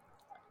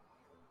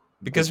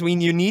because when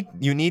you need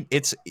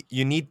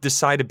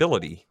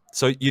decidability.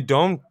 So you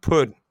don't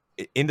put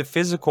in the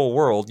physical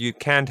world, you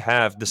can't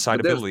have but there's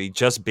decidability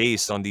just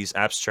based on these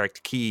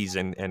abstract keys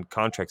and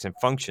contracts and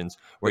functions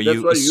where but that's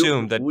you why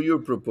assume that. you're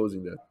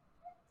proposing that.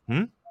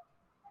 Hmm?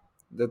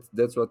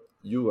 That's what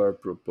you are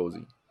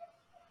proposing.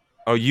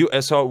 Oh, you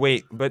so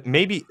wait, but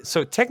maybe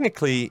so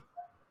technically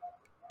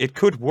it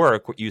could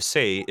work what you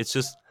say. It's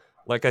just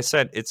like I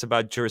said, it's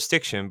about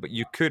jurisdiction, but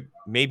you could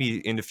maybe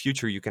in the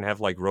future you can have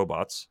like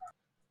robots,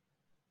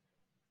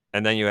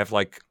 and then you have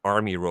like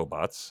army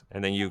robots,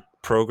 and then you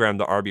program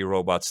the army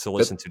robots to That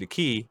listen to the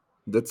key.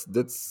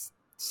 that's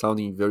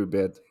sounding very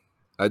bad.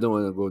 I don't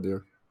want to go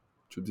there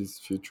to this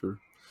future.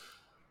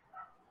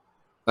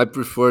 I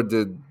prefer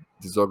the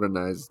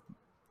disorganized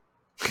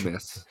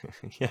mess.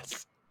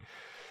 Yes.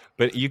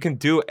 But you can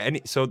do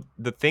any. So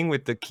the thing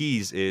with the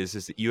keys is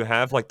that you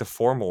have like the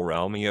formal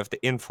realm and you have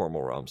the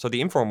informal realm. So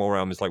the informal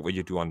realm is like what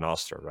you do on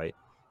Nostr, right?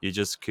 You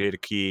just create a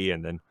key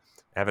and then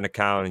have an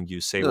account and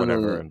you say No, no,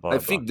 whatever no. and blah I blah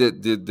blah. think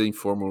that the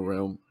informal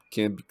realm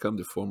can become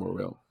the formal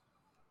realm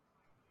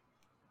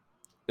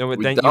No,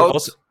 but then you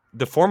also without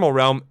the formal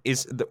realm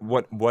is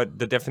what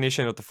the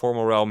definition of the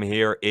formal realm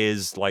here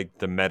is like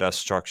the meta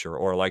structure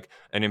or like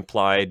an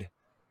implied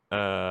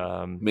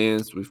um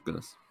mans with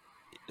guns.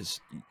 is-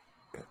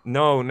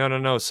 no, no, no,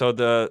 no. So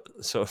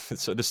so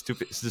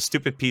the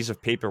stupid piece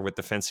of paper with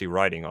the fancy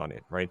writing on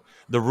it, right?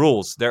 The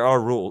rules, there are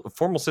rules. A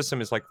formal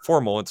system is like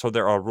formal, and so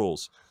there are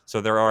rules.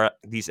 So there are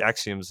these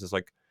axioms is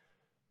like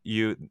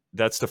you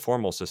that's the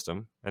formal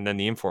system, and then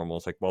the informal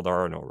is like, well, there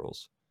are no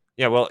rules.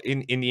 Yeah, well,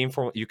 in the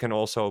informal you can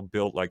also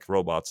build like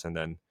robots and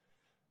then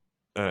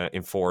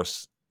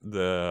enforce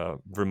the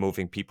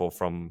removing people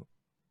from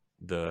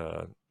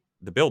the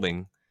the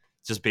building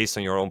just based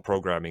on your own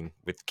programming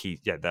with key.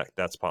 Yeah,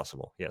 that's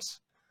possible.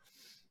 Yes.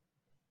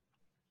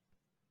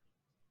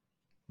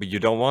 But you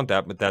don't want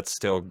that, but that's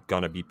still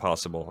gonna be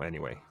possible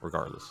anyway,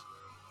 regardless.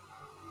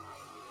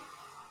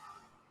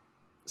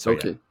 So yeah.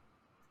 Okay,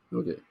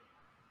 okay,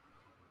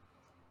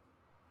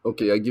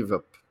 okay. I give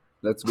up.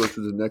 Let's go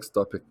to the next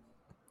topic,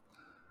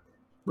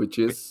 which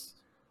Wait, is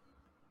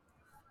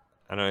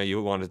I know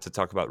you wanted to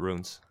talk about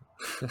runes.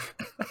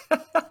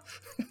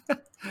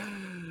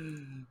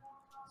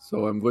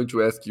 so I'm going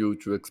to ask you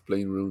to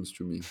explain runes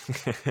to me.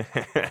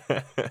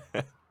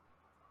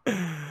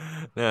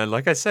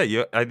 Like I said,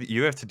 you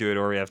have to do it,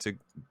 or we have to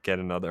get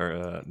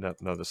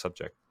another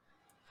subject.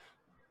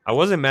 I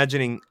was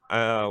imagining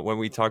when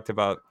we talked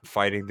about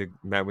fighting the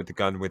man with the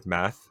gun with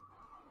math.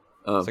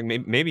 It's Um,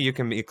 like maybe you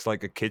can make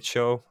like a kid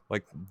show,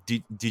 like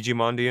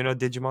Digimon. Do you know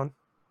Digimon?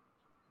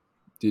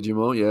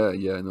 Digimon, yeah,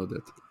 yeah, I know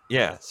that.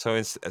 Yeah.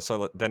 So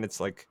then it's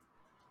like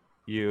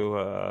you,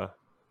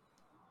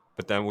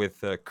 but then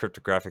with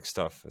cryptographic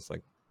stuff, it's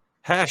like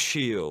hash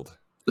shield.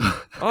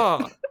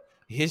 Oh,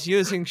 he's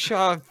using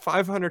SHA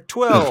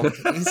 512.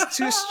 He's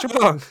too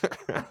strong.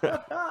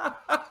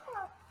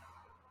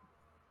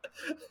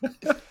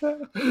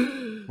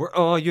 We're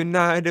all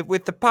united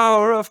with the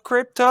power of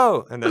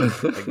crypto, and then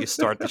like you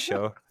start the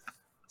show.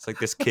 It's like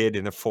this kid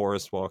in a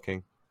forest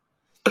walking.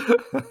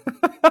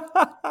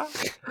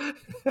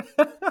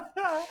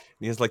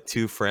 He has like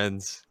two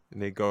friends,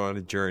 and they go on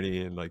a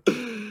journey, and like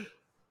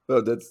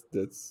Well, that's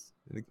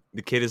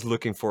the kid is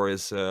looking for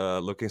his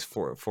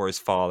for his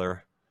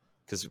father,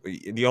 because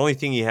the only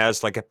thing he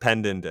has like a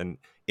pendant, and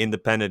in the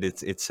pendant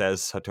it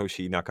says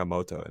Satoshi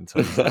Nakamoto, and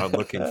so he's now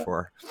looking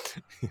for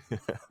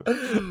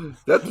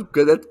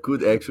that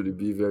could actually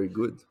be very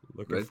good,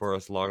 looking right? for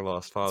his long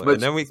lost It's father, and much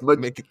then we it's much.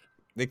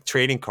 make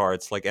trading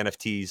cards like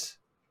NFTs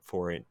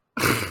for it.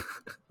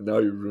 Now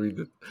you ruined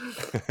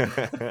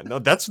it. No,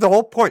 that's the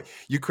whole point.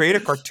 You create a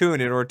cartoon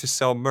in order to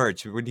sell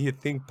merch. What do you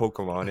think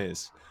Pokemon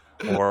is,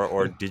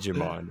 or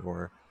Digimon,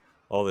 or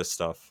all this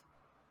stuff?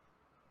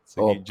 It's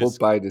like Oh, you just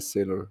Popeye the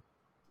Sailor.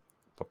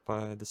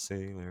 Popeye the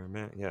Sailor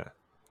Man. Yeah,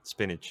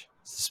 spinach.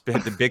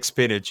 The big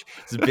spinach.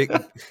 It's a big.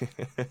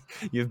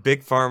 You have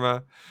big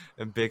pharma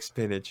and big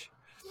spinach.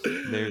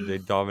 They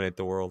dominate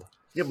the world.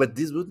 Yeah, but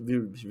this would be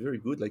very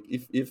good. Like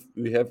if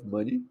we have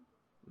money,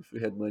 if we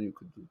had money, we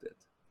could do that.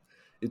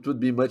 It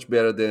would be much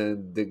better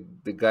than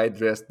the guy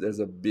dressed as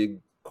a big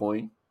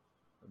coin,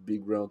 a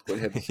big round coin.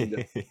 Have you seen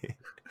that?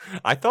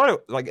 I thought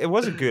it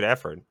was a good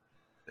effort.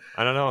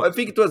 I don't know. I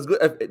think it was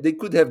good. They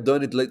could have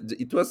done it like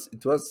it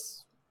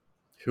was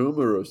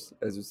humorous,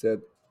 as you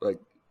said. Like,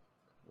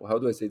 how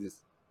do I say this?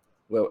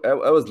 Well,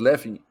 I was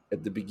laughing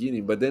at the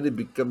beginning, but then it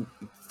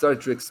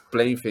started to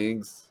explain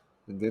things,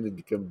 and then it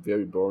became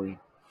very boring.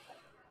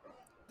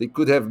 They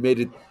could have made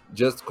it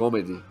just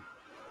comedy.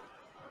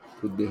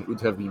 Would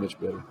have been much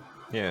better.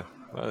 Yeah.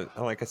 Well,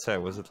 like I said,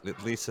 it was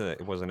at least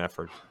it was an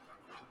effort.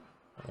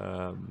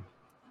 Um,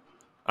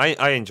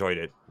 I enjoyed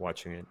it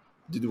watching it.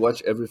 Did you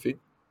watch everything?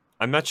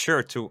 I'm not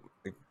sure to.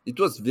 It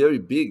was very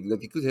big.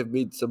 Like, you could have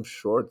made some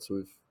shorts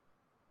with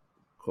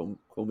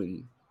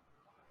comedy.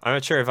 I'm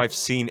not sure if I've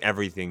seen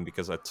everything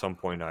because at some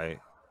point You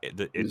it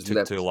took too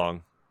slept.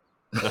 long.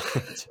 No,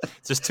 it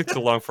just took too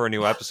long for a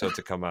new episode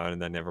to come out,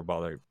 and then never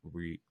bothered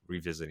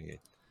revisiting it.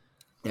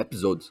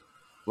 Episodes.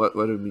 What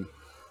do you mean?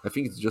 I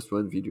think it's just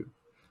one video.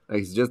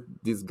 Like, it's just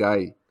this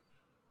guy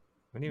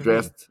What do you mean?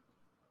 dressed.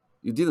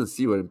 You didn't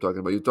see what I'm talking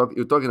about.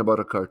 You're talking about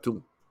a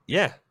cartoon.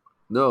 Yeah.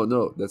 No,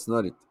 no, that's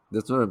not it.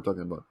 That's not what I'm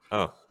talking about.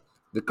 Oh,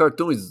 The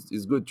cartoon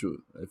is good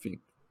too. I think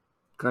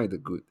kind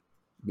of good,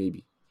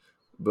 maybe.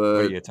 what are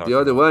But you the talking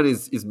other about? one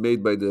is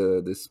made by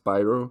the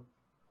Spyro.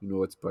 You know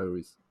what Spyro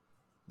is?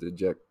 The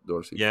Jack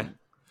Dorsey Yeah. thing.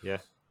 Yeah.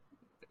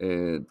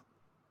 And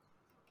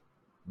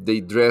they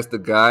dress the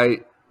guy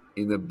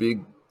in a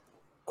big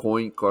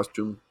coin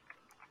costume,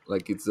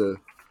 like it's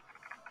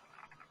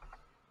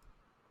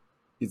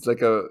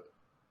like a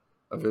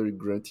very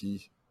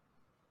grunty.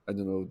 I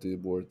don't know the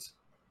words.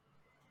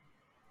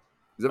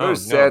 He's a very Oh no,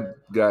 sad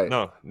guy,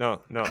 no.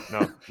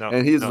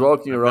 and he's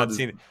walking I've around not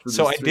seen it. through the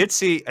So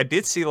street. I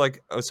did see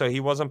like oh, so he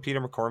wasn't Peter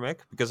McCormick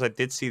because I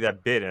did see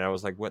that bit and I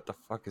was like, what the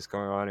fuck is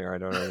going on here? I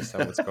don't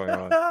understand what's going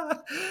on. I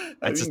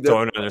I mean just that.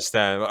 don't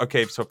understand.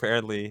 Okay, so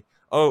apparently,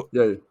 oh,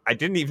 Yeah. I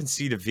didn't even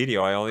see the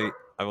video.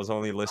 I was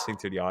only listening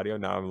to the audio.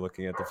 Now I'm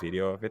looking at the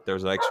video of it.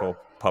 There's an actual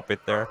puppet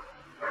there.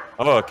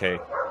 Oh, okay,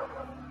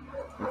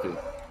 Okay.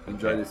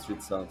 Enjoy okay. the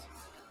street sounds.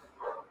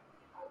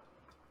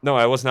 No,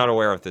 I was not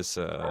aware of this.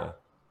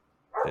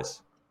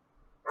 This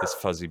this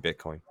fuzzy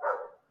Bitcoin.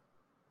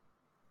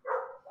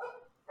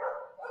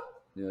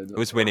 Yeah. I know.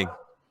 Who's winning?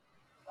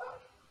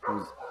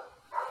 Who's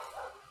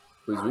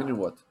who's winning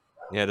what?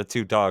 Yeah, the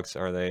two dogs.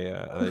 Are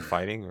they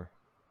fighting or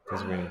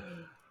who's winning?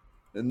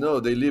 And no,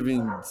 they live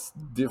in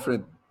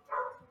different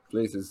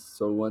places,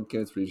 so one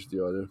can't reach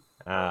the other.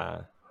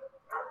 Ah,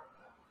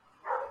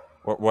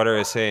 what are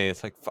they saying?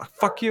 It's like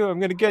fuck you. I'm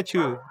gonna get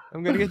you.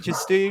 I'm gonna get you,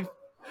 Steve.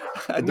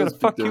 I I'm don't gonna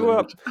speak fuck their you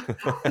language.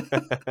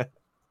 up.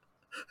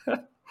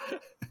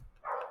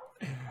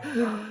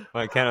 Well,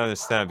 I can't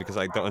understand because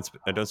I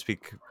don't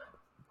speak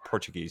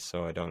Portuguese,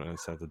 so I don't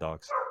understand the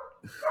dogs.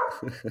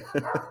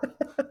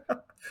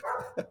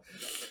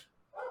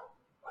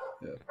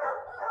 Yeah.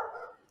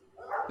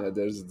 Yeah.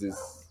 There's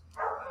this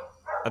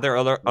Are there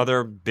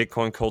other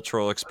Bitcoin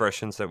cultural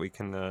expressions that we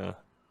can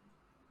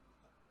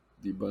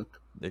debunk.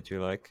 that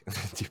you like? I,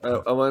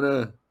 Debunk. I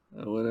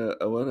wanna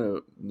I wanna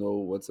know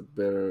what's a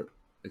better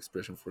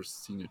expression for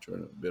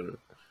signature. Better.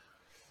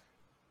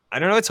 I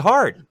don't know. It's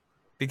hard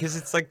because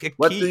it's like a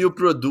What do key. you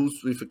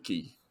produce with a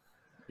key?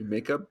 You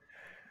make up.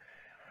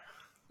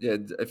 Yeah,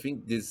 I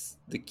think this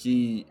the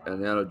key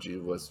analogy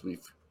was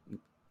with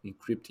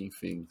encrypting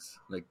things,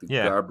 like the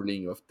Yeah,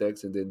 garbling of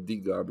text and then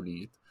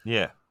degarbling it.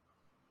 yeah.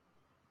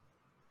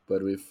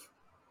 But with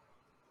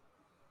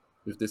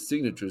the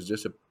signature, is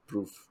just a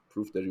proof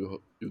that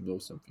you know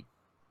something.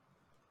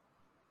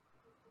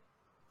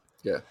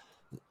 Yeah,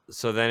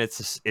 So then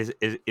is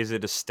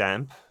it a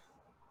stamp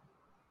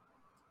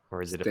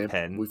or is it a stamp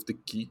pen? with the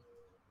key.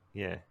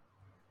 Yeah.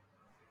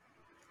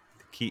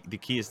 The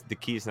key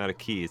is not a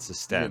key. It's a Yeah,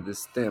 stamp.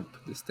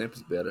 the stamp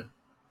is better.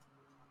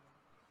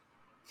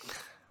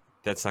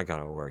 That's not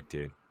gonna work,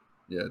 dude.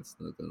 Yeah, it's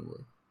not gonna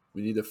work.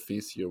 We need a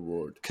fancier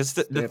word. Because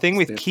the Stamp, thing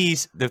with stamp.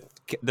 keys,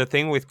 the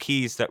thing with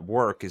keys that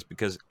work is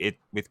because it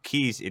with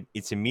keys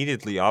it's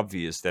immediately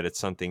obvious that it's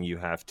something you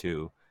have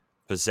to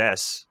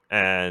possess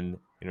and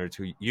in order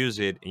to use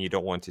it, and you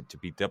don't want it to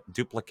be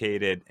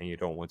duplicated, and you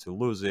don't want to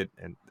lose it,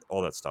 and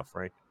all that stuff,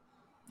 right?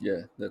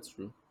 Yeah, that's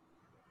true.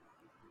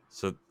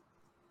 So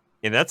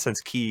in that sense,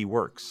 key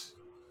works.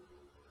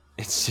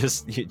 It's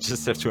just you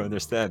just have to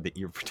understand that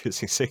you're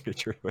producing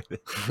signature with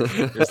it.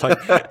 There's like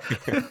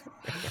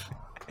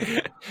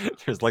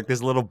there's like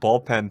this little ball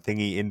pen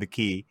thingy in the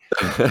key.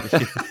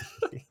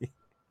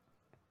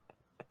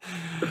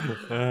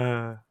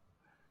 uh,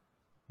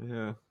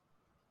 yeah.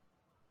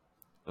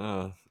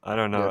 I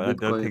don't Yeah, know. I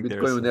don't think Bitcoin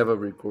there's. will never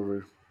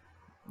recover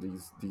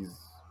these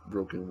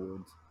broken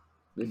words.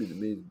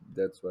 Maybe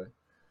that's why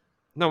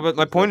No, it but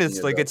my keeps point getting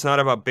is like it's adopted. not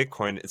about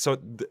Bitcoin. So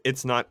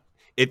it's not.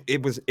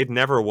 It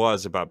never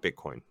was about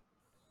Bitcoin.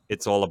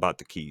 It's all about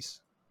the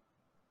keys.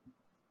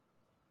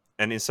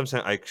 And in some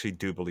sense, I actually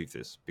do believe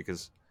this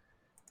because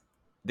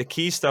the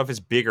key stuff is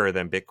bigger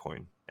than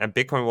Bitcoin, and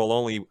Bitcoin will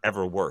only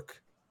ever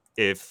work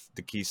if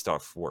the key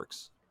stuff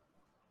works.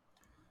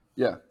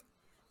 Yeah,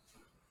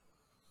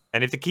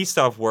 And if the key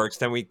stuff works,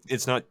 then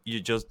it's not you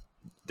just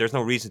there's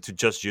no reason to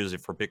just use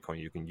it for Bitcoin.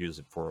 You can use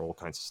it for all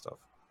kinds of stuff,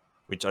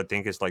 which I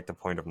think is like the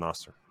point of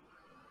Nostr.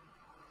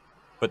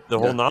 But the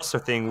whole yeah,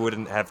 Nostr thing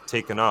wouldn't have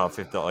taken off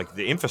if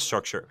the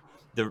infrastructure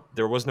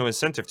there was no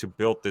incentive to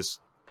build this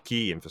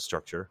key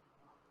infrastructure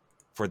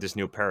for this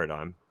new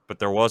paradigm, but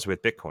there was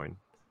with Bitcoin.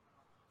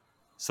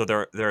 So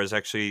there is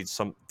actually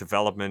some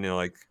development in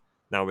like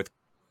now with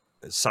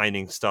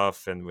signing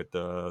stuff and with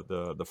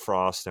the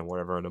frost and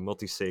whatever the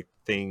multi-sig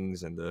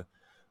things and the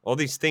all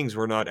these things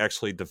were not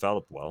actually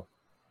developed well,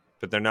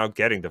 but they're now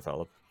getting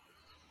developed.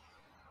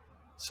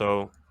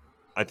 So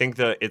I think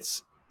that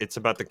it's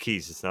about the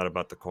keys. It's not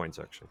about the coins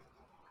actually.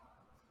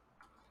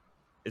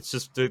 It's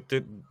just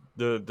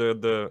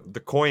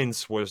the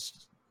coins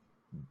was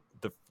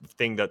the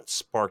thing that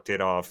sparked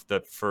it off,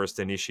 that first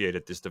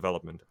initiated this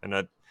development, and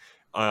that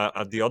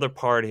the other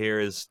part here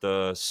is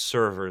the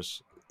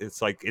servers.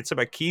 It's like it's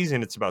about keys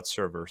and it's about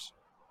servers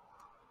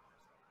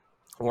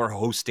or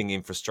hosting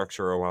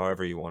infrastructure or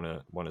however you want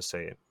to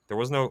say it. There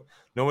was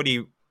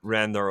nobody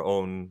ran their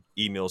own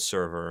email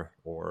server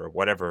or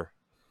whatever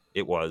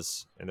it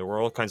was, and there were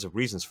all kinds of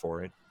reasons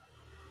for it.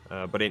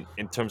 But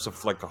in terms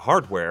of like a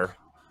hardware,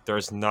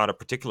 there's not a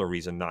particular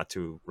reason not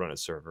to run a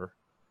server.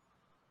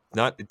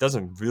 Not it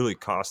doesn't really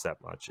cost that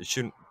much. It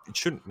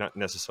shouldn't not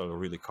necessarily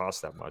really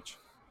cost that much.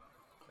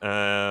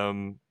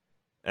 Um,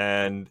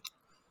 and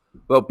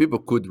well, people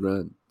could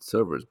run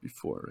servers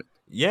before, right?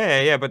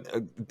 yeah, but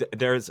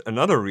there's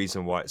another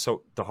reason why.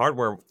 So the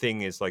hardware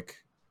thing is like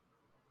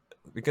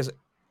because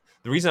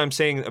the reason I'm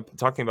saying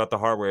talking about the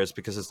hardware is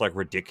because it's like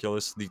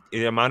ridiculous.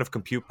 The amount of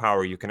compute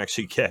power you can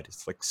actually get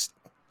is like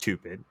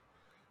stupid.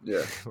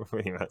 Yeah.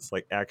 It's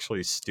like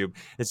actually stupid.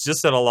 It's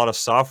just that a lot of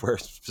software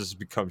has just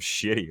become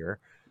shittier.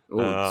 Oh,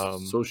 it's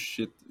Um, so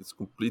shit. It's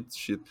complete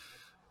shit.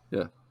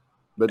 Yeah,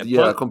 but and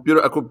yeah,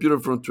 plus, a computer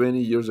from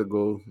 20 years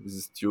ago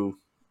is still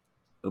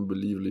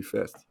unbelievably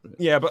fast. Right?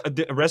 yeah, but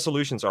the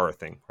resolutions are a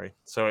thing, right?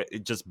 So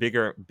it just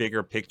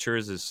bigger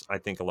pictures is, I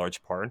think, a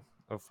large part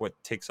of what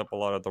takes up a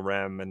lot of the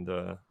RAM and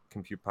the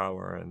compute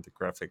power and the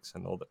graphics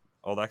and all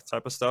that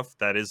type of stuff.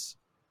 That's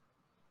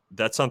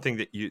something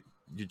that you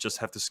just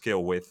have to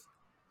scale with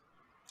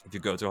if you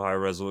go to higher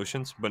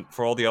resolutions. But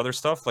for all the other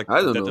stuff, like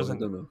I don't that know. I doesn't.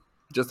 don't know.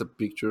 Just a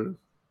picture.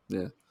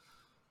 Yeah,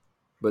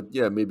 but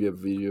yeah, maybe a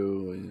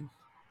video.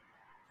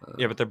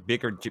 Yeah, but they're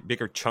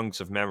bigger chunks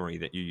of memory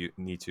that you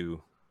need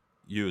to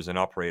use and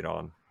operate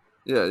on.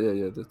 Yeah.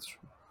 That's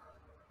true.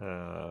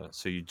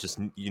 So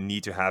you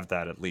need to have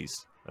that at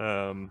least.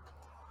 But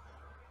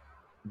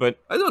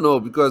I don't know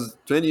because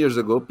 20 years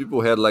ago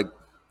people had like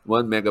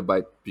 1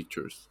 megabyte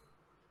pictures,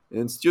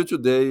 and still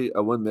today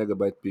a 1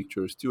 megabyte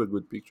picture is still a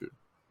good picture.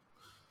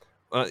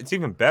 it's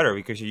even better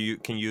because you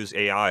can use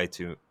AI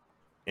to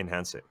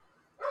enhance it.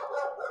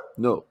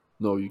 No,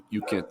 no,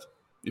 you can't.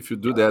 If you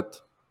do that,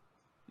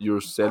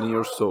 you're selling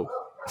your soul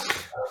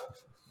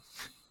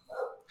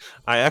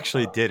I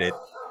actually did it.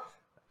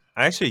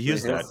 I actually to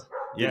used that. enhance.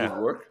 Did it Yeah,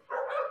 work?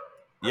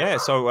 yeah.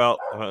 So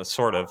well,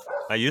 sort of.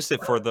 I used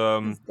it for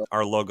the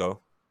our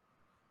logo.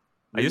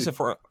 I used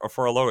Really? it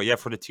for a logo. Yeah,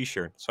 for the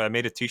T-shirt. So I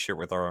made a T-shirt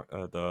with our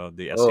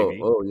the Oh, SCV.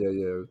 oh, yeah.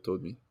 You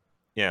told me.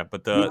 Yeah,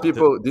 but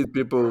Did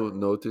people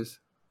notice?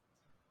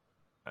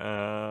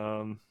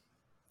 um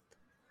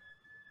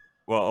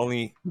well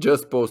only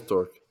Just post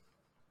torque.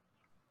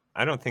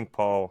 I don't think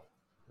Paul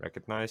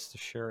recognized the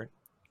shirt.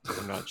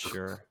 I'm not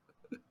sure.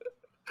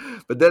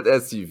 But that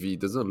SUV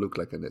doesn't look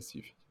like an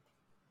SUV.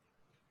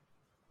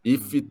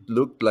 If it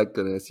looked like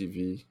an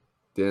SUV,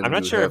 I'm then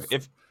not you sure have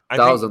if I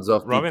think thousands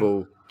of Robin people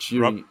Rob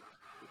cheering.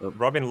 Up.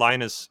 Robin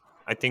Linus.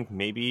 I think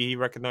maybe he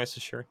recognized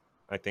the shirt.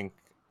 I think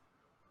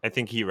I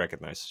think he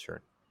recognized the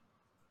shirt,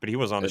 but he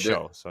was on the And then,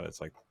 show, so it's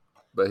like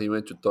but he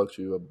went to talk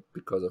to you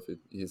because of it.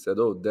 He said,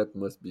 "Oh, that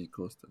must be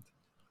constant."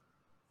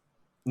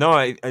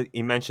 no.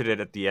 He mentioned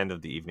it at the end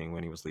of the evening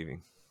when he was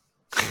leaving.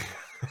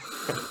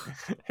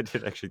 I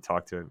did actually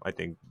talk to him, I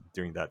think,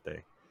 during that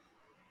day.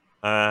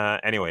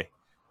 Anyway,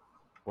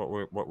 what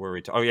were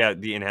we? Oh yeah,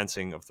 the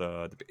enhancing of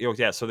the oh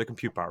yeah, so the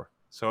compute power.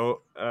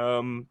 So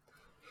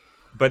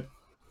but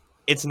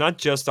it's not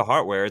just the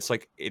hardware. It's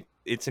like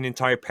it's an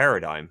entire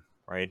paradigm,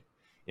 right?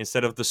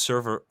 Instead of the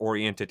server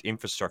oriented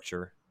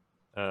infrastructure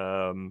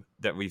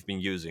that we've been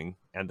using,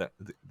 and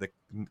the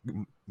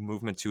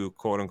movement to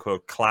quote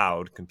unquote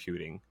cloud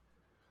computing.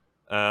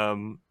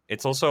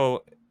 It's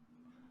also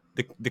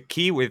the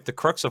key with the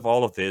crux of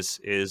all of this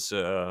is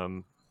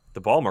the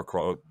Ballmer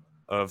quote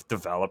of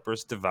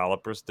developers,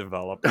 developers,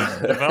 developers,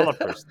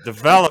 developers,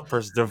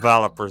 developers,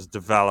 developers,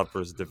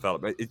 developers,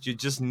 developers. You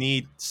just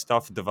need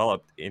stuff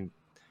developed in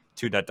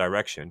to that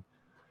direction,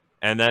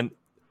 and then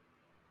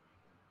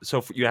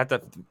you have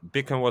that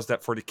Bitcoin was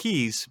that for the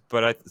keys,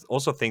 but I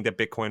also think that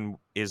Bitcoin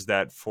is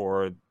that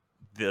for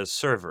the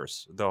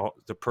servers,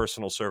 the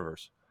personal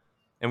servers,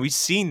 and we've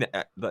seen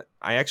that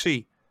I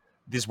actually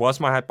this was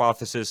my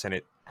hypothesis, and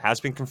it has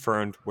been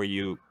confirmed where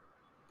you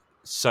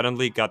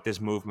suddenly got this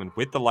movement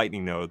with the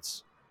lightning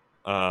nodes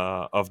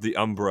of the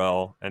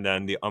umbrel, and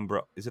then the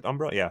umbrel is it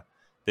umbrel, yeah,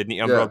 then the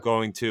umbrel Yeah,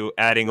 going to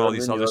adding there all are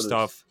these many other others.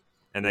 stuff,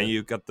 and then Yeah,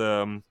 you got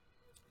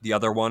the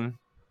other one.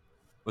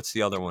 What's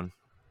the other one?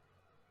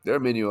 there are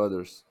many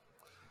others.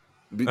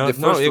 The No,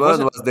 first it one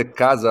wasn't. was the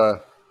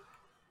Casa.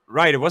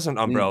 Right, it wasn't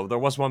I mean, umbrel. There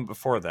was one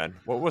before that.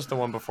 What was the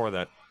one before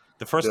that?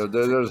 The first.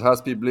 there's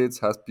Haspi Blitz,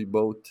 Haspi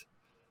Boat.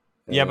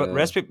 Yeah, but Uh,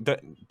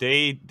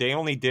 Raspberry they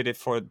only did it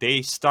for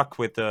they stuck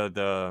with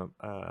the.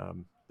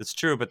 It's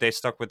true, but they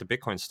stuck with the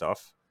Bitcoin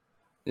stuff.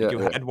 yeah, You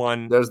yeah. had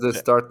one. There's the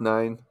Start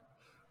 9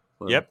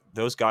 one. Yep,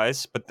 those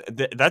guys. But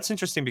that's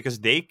interesting because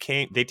they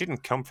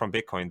didn't come from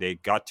Bitcoin. They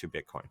got to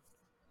Bitcoin.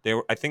 They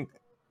were, I think,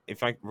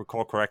 if I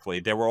recall correctly,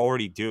 they were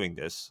already doing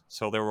this.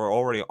 So they were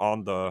already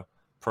on the I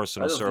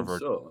personal don't think server.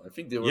 so. I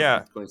think they were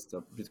Yeah. Bitcoin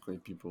stuff,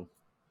 Bitcoin people,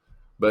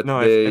 but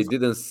No, they if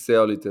didn't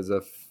sell it as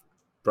a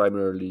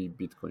primarily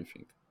Bitcoin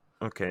thing.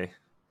 okay.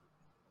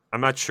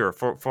 I'm not sure.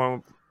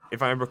 For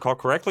if I recall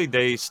correctly,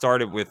 they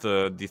started with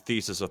the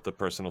thesis of the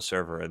personal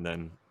server and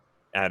then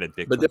added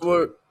But Bitcoin there to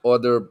it. were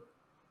other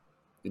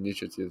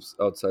initiatives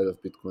outside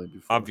of Bitcoin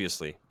before.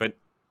 Obviously, but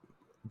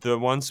the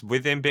ones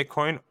within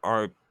Bitcoin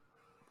are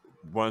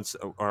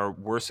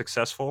were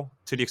successful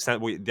to the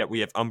extent that we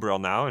have Umbrel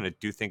now, and I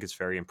do think it's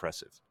very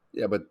impressive.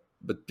 Yeah, but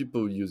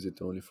people use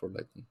it only for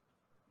Lightning.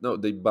 No,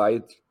 they buy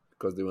it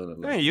because they want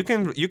a Yeah,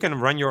 Lightning fee. you can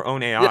run your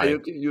own Yeah, AI.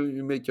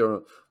 you make your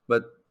own,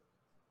 but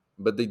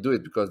they do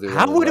it because they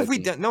How want a would have we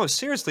Lightning. done? No,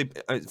 seriously,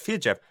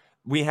 Fiat Jeff,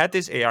 we had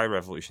this AI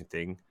revolution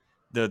thing.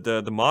 The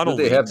Do model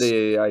they have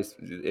leaks.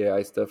 the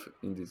AI stuff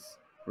in this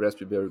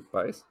Raspberry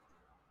Pis?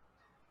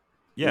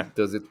 Yeah,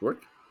 Does it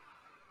work?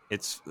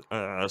 it's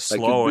Like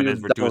slow and you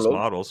it reduced download,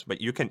 models,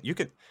 but you can.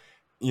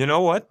 You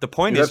know what? The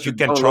point you have is to you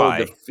can download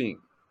the try. thing.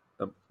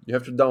 You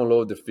have to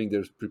download the thing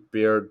that's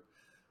prepared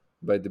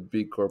by the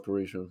big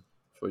corporation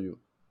for you,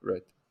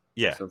 right? Or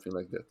Yeah, something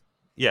like that.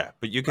 yeah,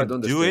 but you I can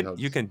don't do understand it. how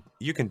this.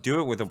 You can do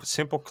it with a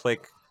simple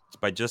click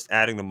by just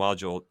adding the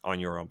module on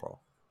your umbrella.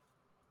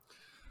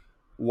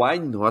 Why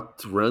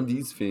not run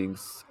these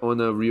things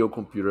on a real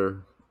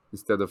computer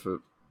instead of a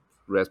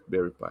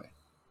Raspberry Pi?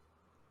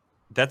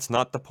 That's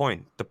not the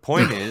point. The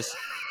point is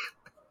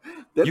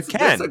you That's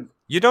can. a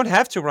You don't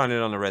have to run it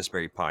on a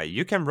Raspberry Pi.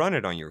 You can run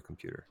it on your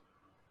computer.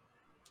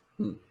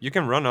 hmm. You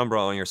can run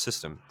Umbrella on your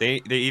system.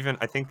 They even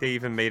I think they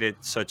even made it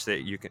such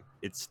that you can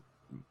it's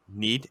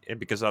neat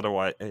because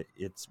otherwise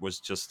it was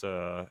just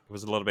it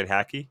was a little bit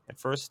hacky at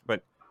first,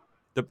 but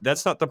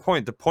that's not the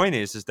point. The point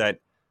is that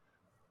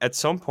at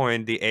some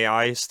point the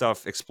AI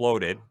stuff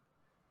exploded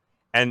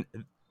and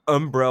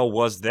Umbrel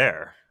was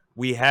there.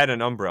 We had an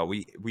Umbrel.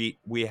 We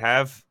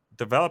have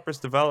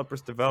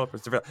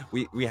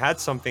we had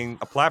something,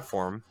 a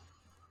platform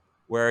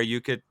where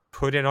you could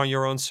put it on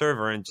your own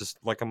server and just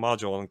like a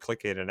module and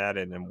click it and add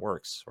it and it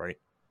works, right?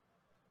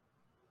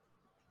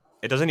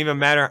 It doesn't even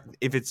matter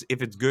if it's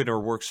good or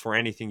works for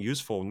anything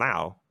useful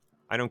now.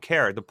 I don't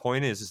care. The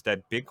point is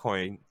that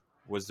Bitcoin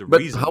was the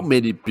But how reason.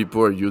 many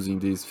people are using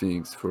these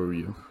things for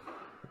real?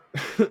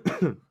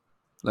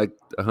 Like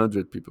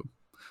 100 people.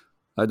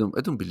 I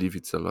don't believe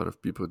it's a lot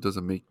of people. It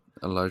doesn't make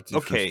a large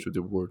difference Okay, to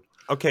the world.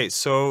 okay.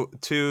 So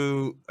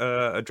to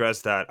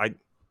address that,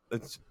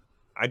 it's,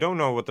 I don't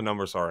know what the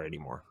numbers are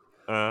anymore.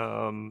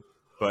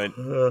 But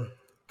a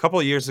couple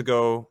of years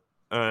ago,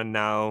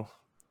 now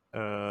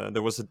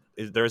there's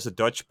a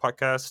Dutch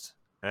podcast,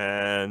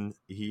 and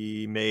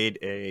he made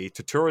a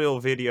tutorial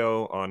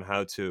video on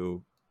how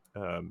to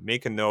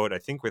make a node. I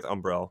think with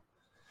Umbrel,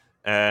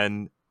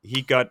 and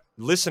he got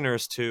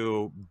listeners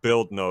to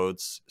build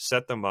nodes,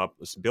 set them up,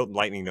 build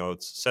Lightning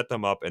nodes, set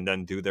them up, and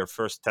then do their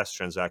first test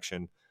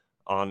transaction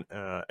on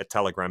a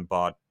Telegram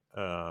bot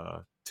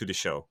to the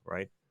show,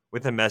 right,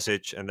 with a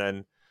message, and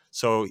then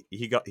so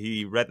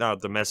he read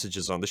out the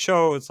messages on the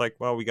show. It's like,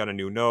 well, we got a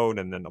new node,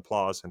 and then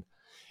applause, and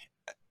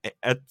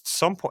at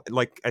some point,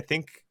 like I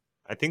think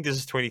this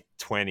is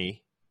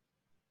 2020,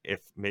 if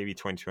maybe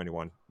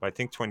 2021, but I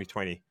think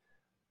 2020,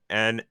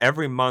 and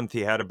every month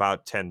he had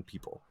about 10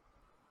 people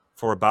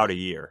for about a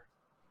year.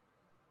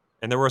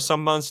 And there were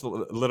some months a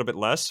little bit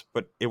less,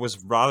 but it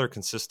was rather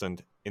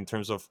consistent in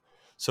terms of.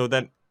 So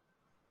then,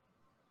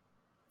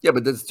 Yeah,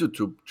 but that's still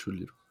too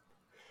little,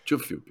 too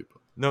few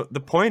people. no, the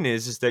point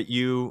is that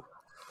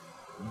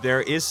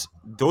there is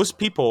those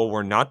people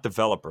were not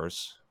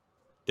developers.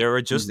 They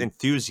were just Hmm.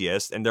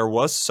 enthusiasts, and there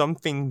was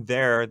something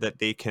there that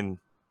they can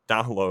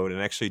download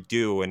and actually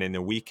do, and in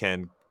a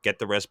weekend get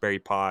the Raspberry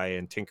Pi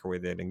and tinker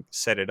with it and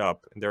set it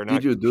up. And they're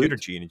Did not you do computer it?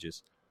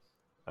 geniuses.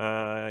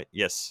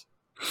 Yes,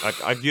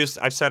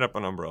 I've set up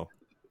an Umbro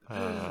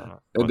And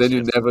once. then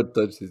you Yes, never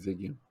touched it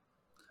again.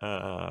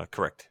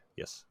 correct.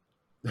 Yes,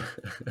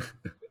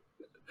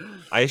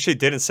 I actually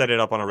didn't set it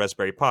up on a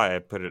Raspberry Pi. I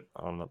put it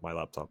on my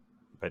laptop.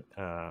 But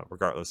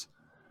regardless,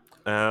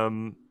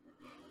 um,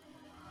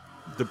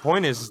 the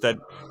point is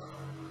that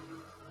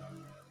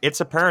it's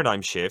a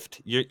paradigm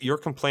shift. Your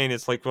complaint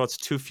is like, well, it's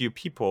too few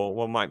people.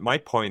 Well, my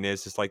point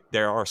is like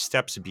there are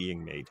steps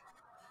being made,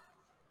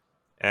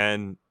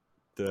 and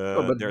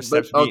No, there are but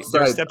steps being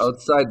there are steps.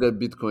 outside the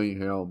Bitcoin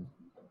realm,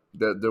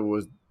 there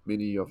was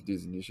many of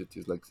these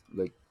initiatives,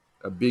 like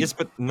a big Yes,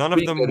 but none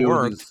of thing them that you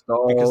would worked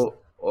because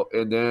install,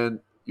 and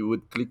then you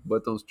would click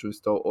buttons to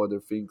install other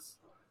things.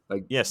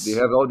 Like they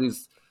yes, have all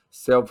these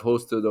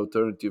self-hosted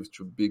alternatives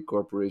to big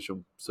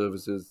corporation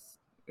services,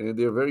 and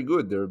they're very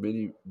good. There are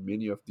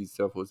many of these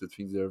self-hosted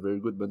things that are very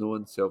good, but no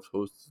one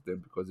self-hosts them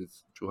because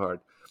it's too hard.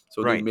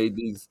 So they right, made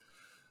these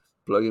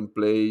plug and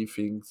play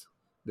things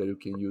that you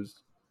can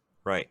use.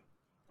 right.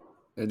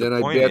 And The then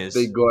I point bet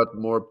they is, got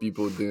more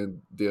people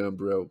than the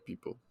umbrella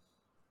people,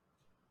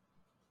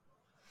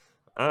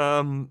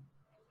 um,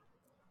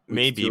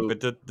 which maybe, still but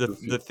too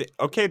few.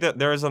 okay,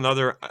 there is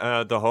another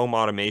the home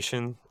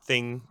automation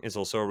thing is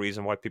also a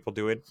reason why people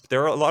do it.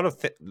 There are a lot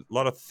of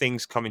lot of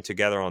things coming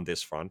together on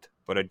this front,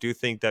 but I do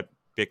think that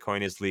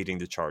Bitcoin is leading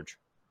the charge.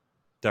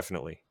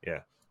 Definitely,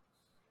 yeah,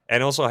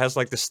 and also has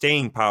like the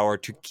staying power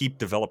to keep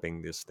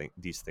developing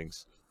these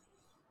things.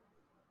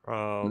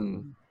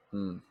 Um, Mm,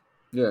 mm.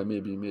 Yeah,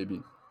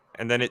 maybe.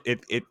 and then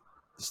it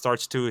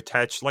starts to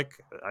attach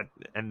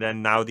and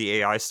then now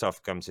the AI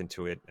stuff comes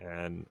into it,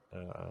 and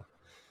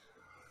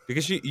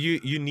because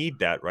you need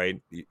that,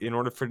 right? In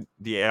order for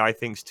the AI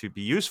things to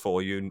be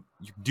useful, you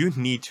do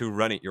need to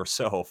run it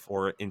yourself,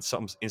 or in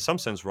some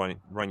sense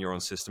run your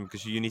own system,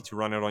 because you need to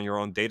run it on your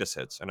own data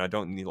sets. And I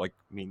don't need like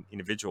mean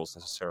individuals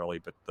necessarily,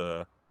 but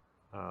the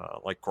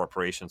like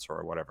corporations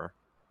or whatever.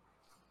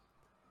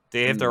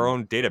 They have their Mm.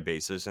 own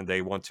databases, and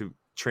they want to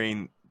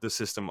train the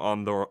system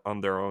on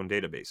their own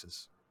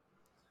databases.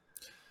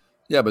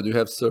 Yeah, but you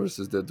have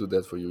services that do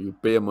that for you.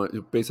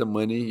 You pay some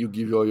money, you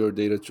give all your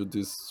data to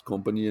this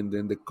company, and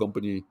then the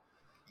company.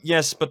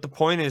 Yes, but the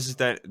point is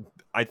that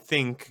I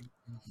think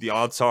the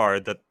odds are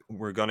that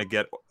we're gonna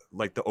get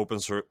like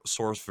the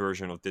source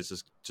version of this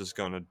is just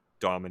gonna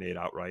dominate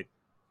outright.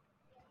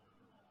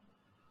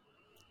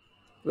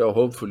 Well,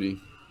 hopefully,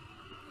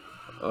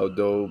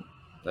 although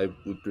I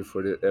would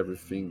prefer that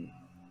everything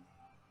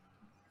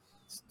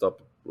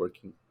stop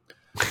working.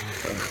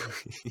 Uh,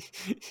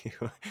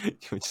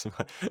 You just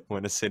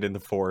want to sit in the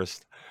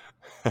forest.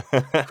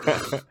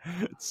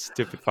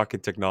 Stupid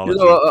fucking you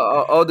know, technology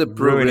all the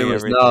ruining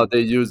programmers now everything. they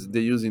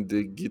using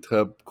the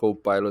GitHub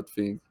Copilot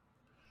thing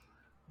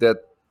that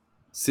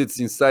sits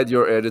inside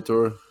your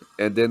editor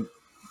and then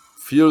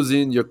fills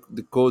in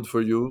the code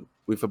for you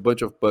with a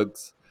bunch of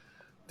bugs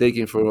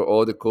taken from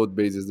all the code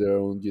bases that are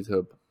on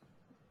GitHub.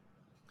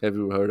 Have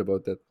you heard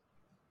about that?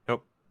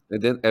 Nope.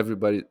 And then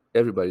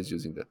everybody's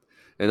using that.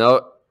 And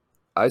now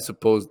I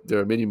suppose there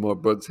are many more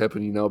bugs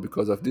happening now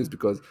because of this,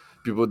 because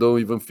people don't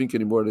even think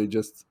anymore. They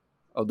just,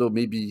 although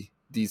maybe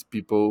these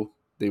people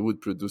they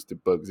would produce the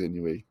bugs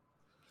anyway.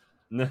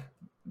 Nah.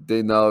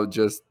 They now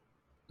just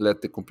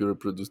let the computer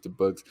produce the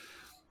bugs.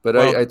 But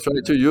I Well,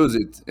 tried to use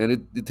it,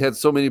 and it had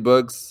so many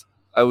bugs.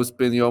 I was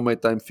spending all my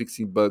time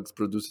fixing bugs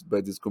produced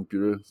by this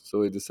computer,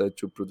 so I decided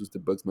to produce the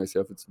bugs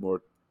myself.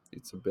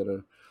 It's a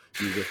better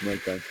use of my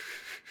time.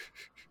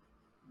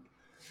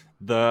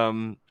 the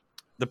um,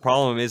 the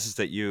problem is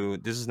that you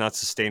this is not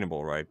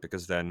sustainable, right?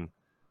 Because then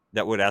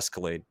that would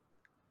escalate.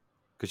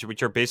 Because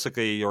you're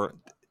basically you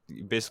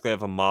basically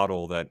have a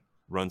model that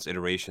runs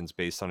iterations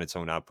based on its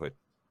own output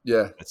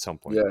Yeah, at some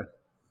point. yeah,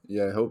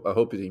 yeah. I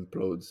hope it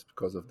implodes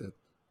because of that.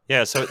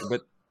 Yeah, so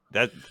but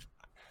that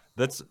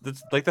that's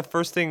like the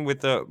first thing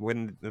with the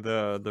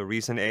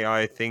recent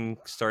AI thing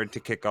started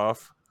to kick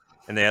off,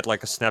 and they had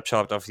like a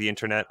snapshot of the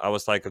internet. I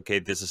was like, okay,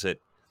 this is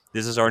it.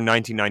 This is our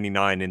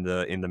 1999 in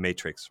the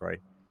Matrix,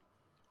 right?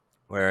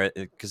 Where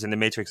because in the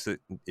Matrix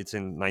it's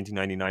in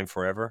 1999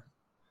 forever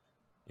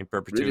in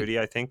Really? perpetuity,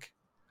 I think,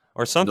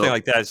 or something No,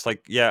 like that. It's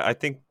like yeah, I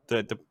think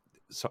the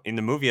so in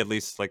the movie at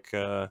least like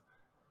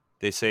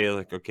they say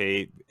like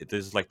okay,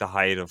 this is like the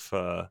height of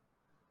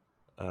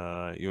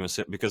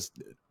because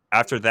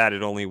after that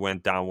it only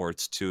went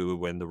downwards to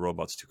when the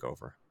robots took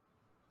over.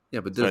 yeah,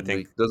 but So I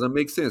think doesn't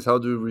make sense. How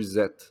do you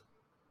reset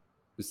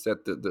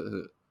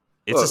the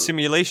it's a well,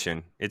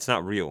 simulation. It's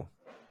not real.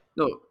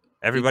 no,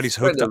 it's Everybody's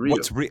kind hooked of up.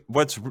 real.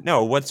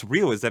 What's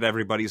real is that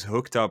everybody's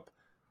hooked up.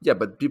 Yeah,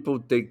 but people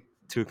take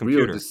to a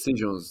real computer.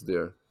 decisions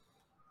there.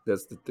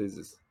 That's the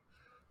thesis.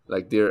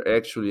 Like they're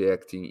actually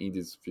acting in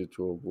this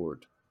virtual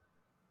world,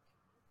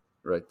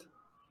 right?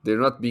 They're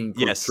not being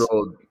Yes,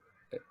 controlled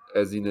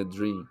as in a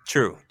dream.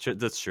 true.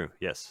 That's true.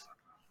 Yes,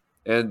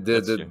 And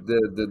that's true.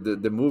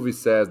 the movie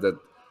says that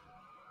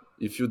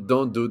if you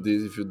don't do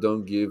this, if you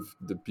don't give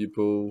the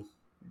people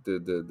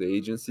the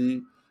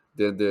agency,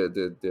 then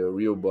the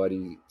real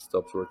body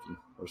stops working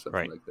or something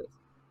Right. like that.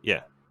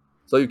 Yeah.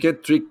 So you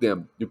can't trick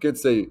them. You can't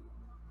say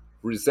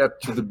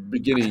reset to the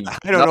beginning.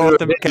 I don't Now know you're what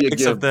the happy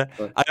mechanics of again. the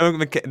I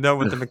don't know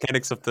what the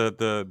mechanics of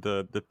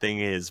the thing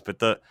is, but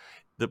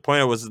the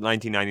point was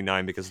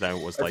 1999 because that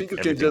was I like think you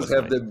can everything just was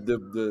have nice.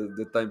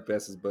 the time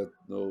passes, but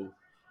no.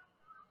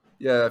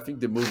 Yeah, I think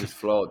the movie is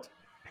flawed.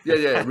 Yeah,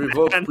 yeah.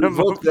 Revoke And the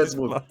revoke movie that is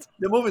movie. plot.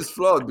 The movie is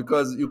flawed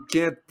because you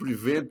can't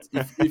prevent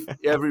if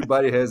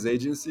everybody has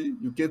agency,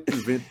 you can't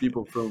prevent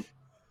people from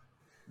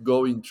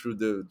going through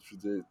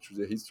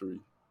the history.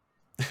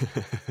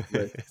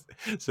 Right.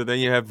 So then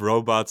you have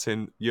robots,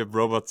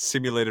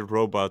 simulated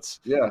robots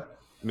Yeah.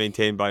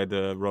 maintained by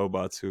the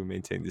robots who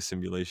maintain the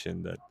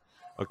simulation. That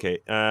okay.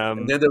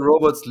 And then the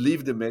robots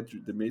leave the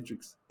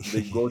matrix.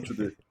 They go to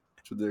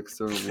the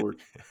external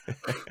world.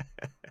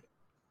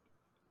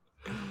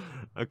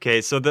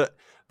 Okay. So the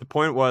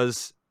point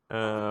was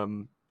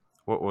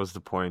what was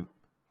the point?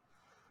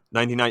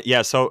 99.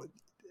 Yeah. So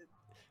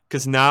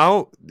because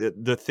now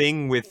the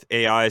thing with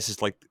AIs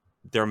is like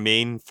their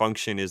main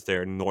function is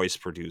their noise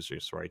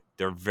producers, right?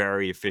 They're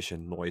very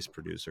efficient noise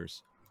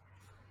producers.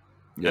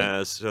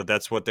 Yeah. So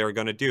that's what they're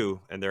going to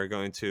do, and they're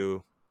going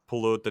to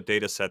pollute the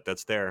data set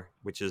that's there,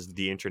 which is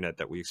the internet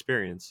that we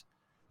experience.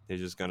 They're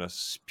just going to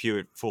spew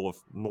it full of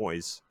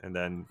noise, and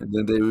then And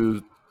then they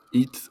will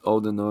eat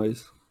all the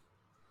noise.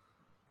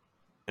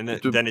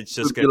 then it's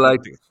It just would be get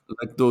like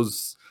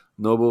those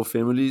noble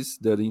families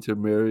that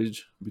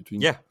intermarriage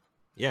between. yeah,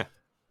 yeah,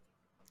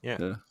 yeah.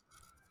 Yeah.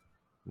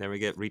 Then we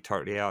get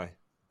retard AI.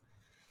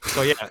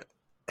 So yeah,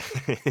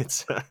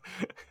 it's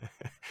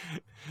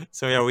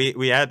so yeah.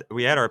 We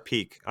had our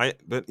peak.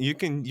 But you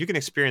can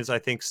experience I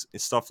think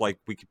stuff like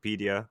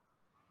Wikipedia.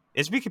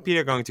 Is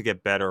Wikipedia going to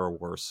get better or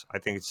worse? I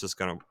think it's just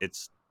gonna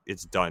it's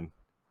done.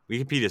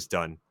 Wikipedia's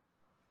done.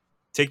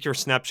 Take your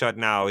snapshot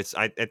now.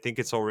 I think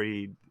it's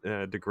already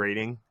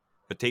degrading,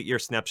 but take your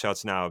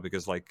snapshots now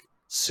because like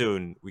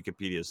soon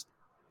Wikipedia's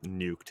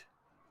nuked.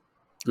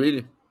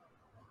 Really?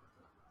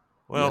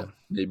 Yeah, Well,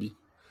 maybe.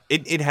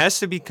 it has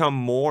to become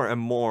more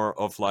and more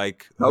of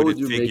like How would hooded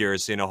you make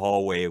figures in a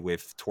hallway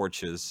with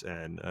torches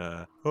and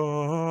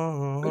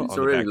it's on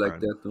the already like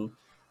background. that, no?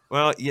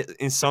 Well, yeah,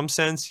 in some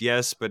sense,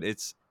 yes, but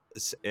it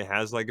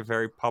has like a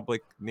very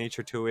public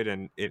nature to it,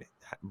 and it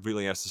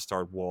really has to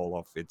start wall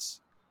off.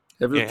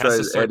 Have you It has tried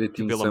to start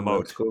to editing build a some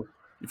moat. article?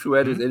 If you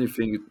Hmm? edit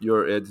anything,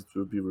 your edit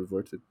will be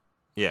reverted.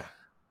 Yeah.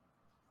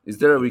 Is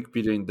there a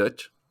Wikipedia in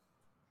Dutch?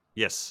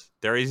 Yes.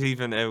 There is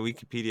even a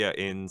Wikipedia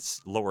in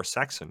Lower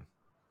Saxon.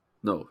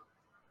 No,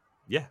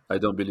 Yeah. I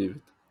don't believe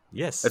it.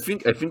 Yes. I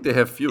think they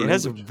have few It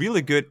has a language.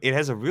 really good. It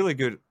has a really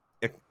good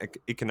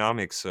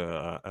economics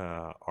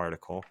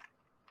article.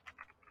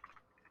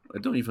 I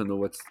don't even know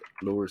what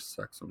Lower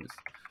Saxon is,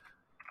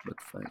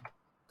 but fine.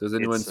 Does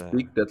anyone It's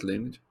speak that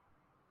language?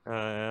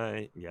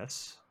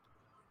 yes,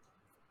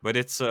 but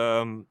it's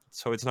so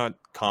it's not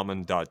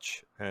common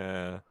Dutch,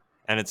 and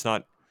it's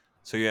not.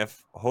 So you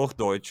have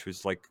Hochdeutsch, which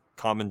is like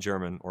common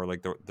German or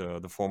like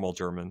the formal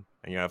German,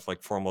 and you have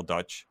like formal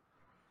Dutch.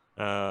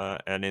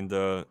 And in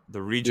the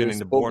region They're in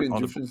the board spoken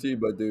on the differently,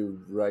 but they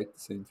write the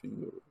same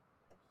thing.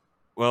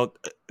 well,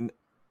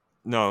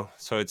 no,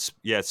 so it's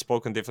yeah, it's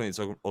spoken differently. It's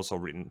also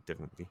written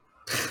differently.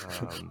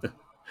 Um,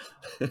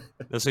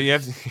 so you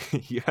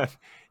have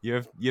you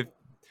have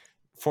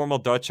formal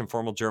Dutch and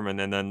formal German,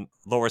 and then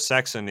Lower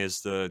Saxon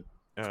is the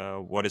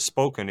what is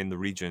spoken in the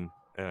region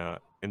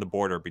in the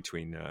border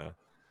between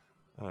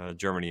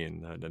Germany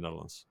and the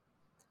Netherlands,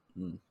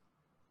 Mm.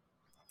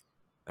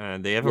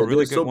 and they have a Yeah,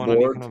 really good one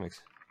on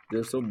economics.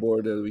 they're so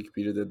bored at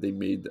Wikipedia that they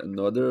made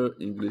another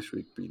English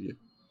Wikipedia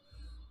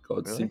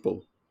called Really?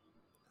 Simple.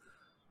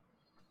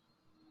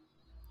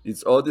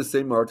 It's all the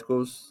same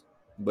articles,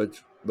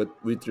 but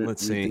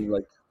Let's see. written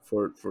like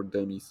for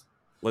dummies.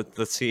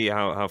 Let's see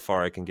how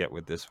far I can get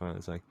with this one.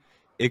 It's like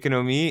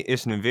economie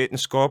is een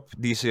wetenschap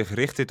die zich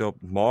richt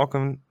op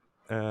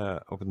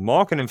het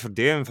maken en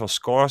verdelen van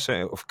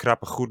scarce of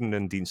krappe goederen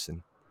en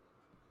diensten.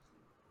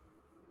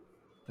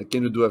 Like,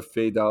 can you do a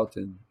fade out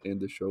and end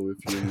the show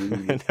if you're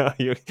reading it?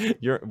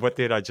 No, what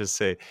did I just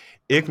say?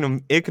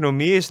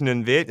 Economie is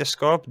een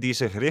wetenschap die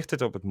zich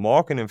richt op het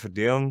maken en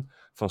verdelen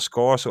van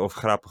scarce of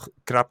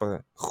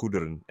krappe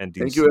goederen en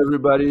Thank you, diensten.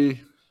 everybody.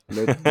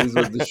 This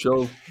was the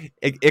show.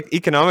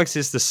 Economics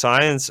is the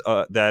science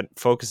that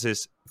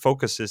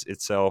focuses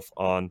itself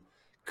on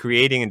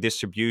creating and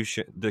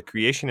distribution, the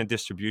creation and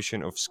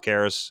distribution of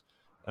scarce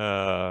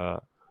uh,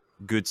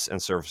 goods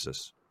and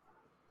services.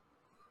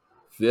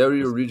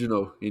 Very Yes,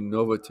 original,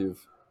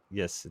 innovative.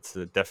 yes, it's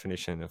the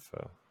definition of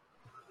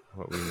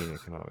what we mean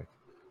economic.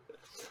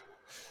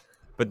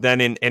 But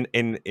then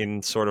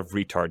in sort of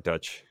retard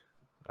Dutch,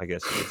 I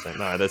guess you could say.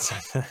 No, that's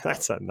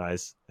that's not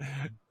nice.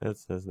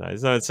 That's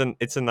nice. No,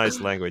 it's a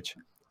nice language.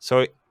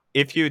 So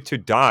if you to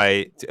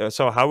die,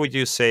 so how would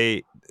you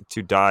say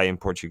to die in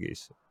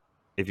Portuguese?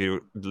 If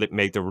you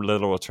make the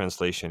literal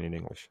translation in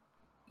English.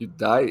 You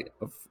die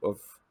of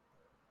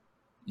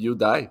you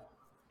die.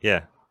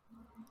 Yeah,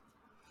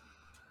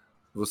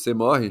 Você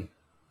morre.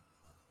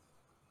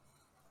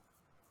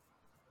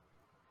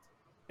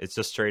 it's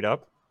just straight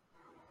up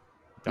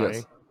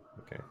Yes. dying.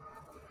 Okay.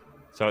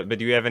 So, but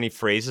do you have any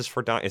phrases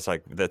for dying? It's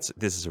like this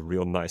is a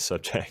real nice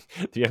subject.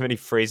 Do you have any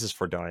phrases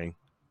for dying?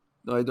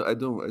 No, I don't. I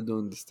don't. I don't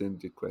understand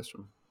the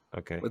question.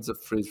 Okay. What's a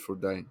phrase for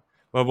dying?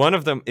 Well, one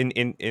of them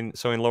in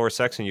so in Lower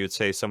Saxon, you would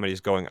say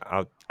somebody's going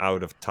out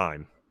of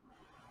time.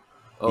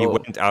 He Oh,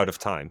 went out of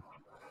time.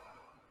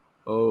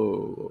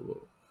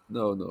 oh,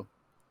 no, no.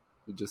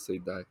 We just say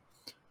die.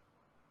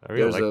 I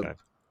really There's like a, that.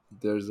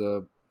 there's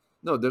a,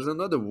 no. There's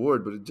another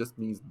word, but it just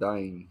means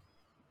dying.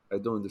 I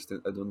don't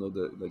understand. I don't know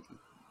the like.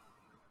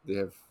 They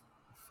have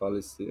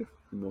falecer,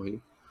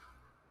 morrer,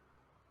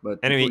 but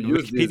Anyway, people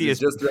use this. Wikipedia It's is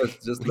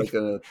just like Wiki,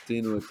 an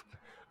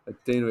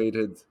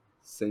attenuated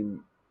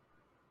same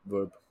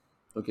verb.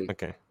 Okay.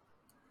 okay.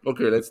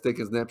 Okay. Let's take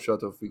a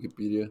snapshot of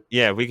Wikipedia.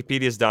 Yeah,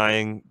 Wikipedia is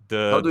dying.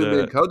 How do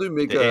you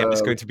make The AI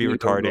is a going to be Wikipedia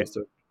retarded.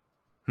 monster?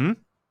 Hmm.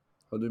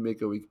 How do you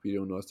make a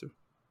Wikipedia monster?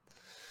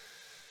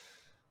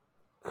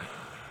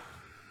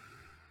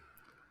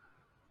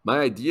 My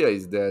idea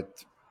is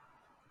that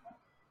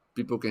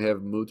people can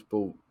have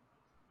multiple,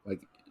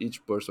 like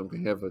each person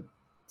can have a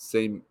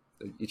same,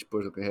 like each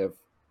person can have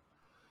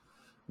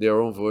their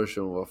own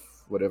version of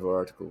whatever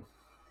article,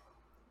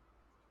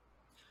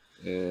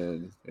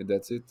 and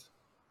that's it.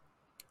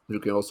 You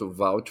can also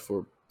vouch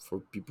for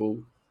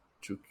people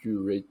to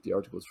curate the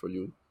articles for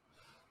you.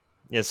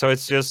 Yeah, so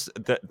it's just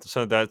that.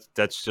 So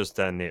that's just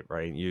then it,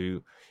 right?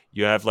 You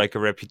have like a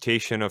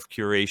reputation of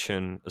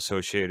curation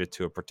associated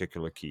to a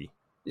particular key,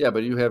 Yeah,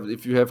 but you have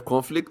if you have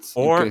conflicts,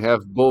 you can or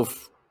have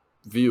both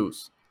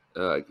views.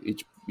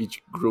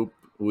 Each group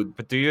would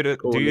but do you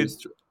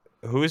coalesce.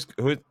 who?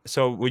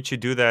 So would you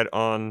do that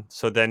on?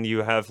 So then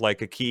you have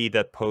like a key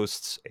that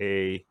posts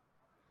a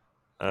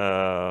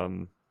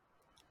um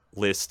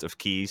list of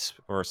keys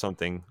or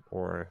something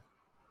or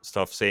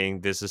stuff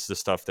saying this is the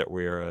stuff that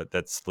we're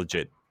that's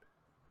legit,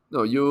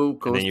 No, you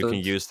and then you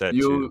can constant. use that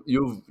to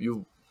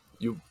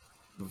You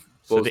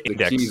so the post the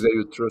keys index. that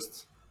you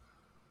trust.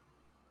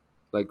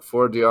 Like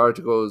for the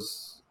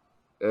articles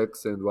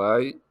X and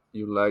Y,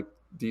 you like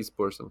this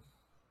person.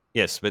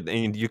 Yes, but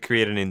then you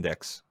create an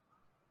index.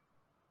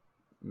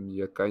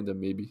 Yeah, kinda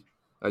maybe.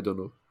 I don't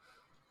know.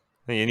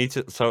 And you need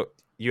to so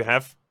you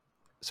have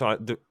so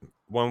the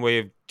one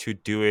way to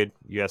do it,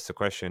 you ask the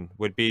question,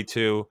 would be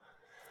to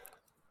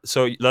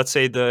so let's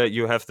say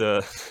you have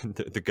the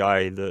the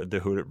guy the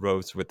hooded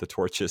robes with the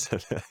torches on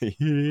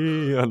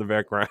the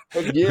background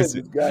Again, who's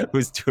this guy.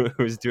 who's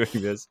doing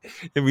this,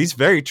 and he's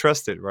very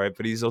trusted, right?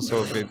 But he's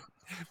also a bit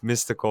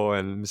mystical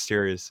and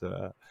mysterious.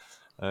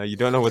 You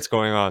don't know what's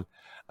going on,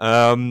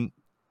 um,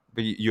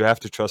 but you have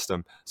to trust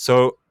him.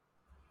 So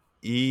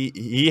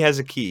he has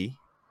a key.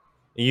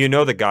 You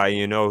know the guy,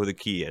 you know who the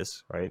key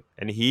is, right?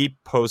 And he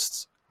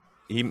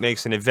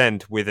makes an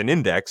event with an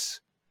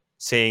index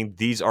saying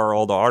these are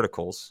all the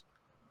articles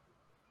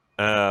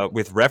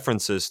with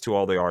references to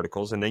all the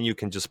articles, and then you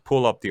can just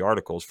pull up the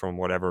articles from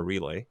whatever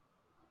relay.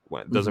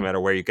 Well, it doesn't Hmm. matter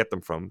where you get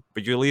them from,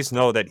 but you at least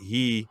know that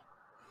he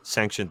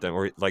sanctioned them,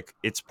 or like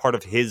it's part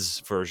of his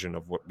version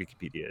of what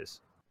Wikipedia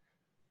is.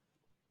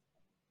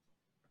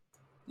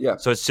 Yeah,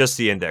 So it's just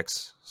the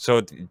index.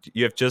 So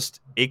you have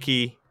just a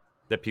key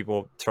that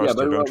people yeah.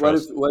 trust or But don't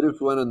trust. what if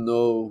you wanna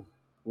know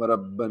what a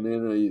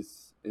banana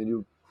is, and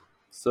you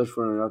search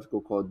for an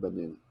article called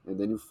banana, and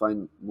then you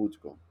find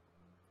multiple.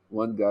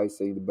 One guy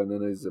saying the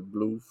banana is a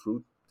blue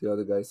fruit, the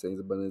other guy saying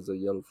the banana is a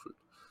yellow fruit,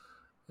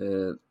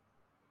 and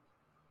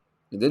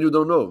and then you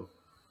don't know,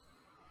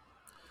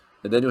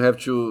 and then you have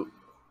to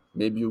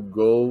maybe you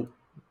go.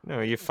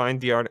 No, you find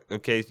the art.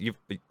 Okay,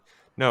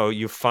 no,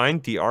 you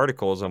find the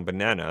articles on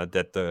Banana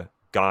that the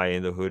guy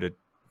in the hood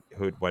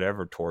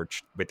whatever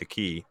torch with the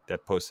key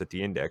that posted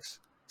the index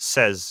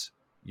says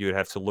you'd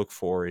have to look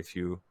for if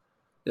you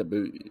Yeah, but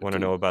want to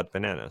okay, know about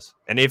bananas.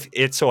 And if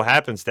it so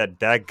happens that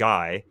that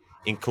guy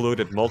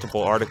included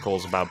multiple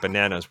articles about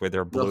bananas where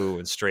they're no, blue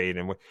and straight,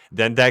 and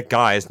then that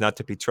guy is not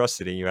to be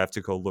trusted, and you have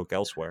to go look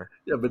elsewhere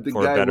yeah, but the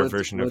for a guy better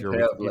version of won't your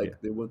have Wikipedia.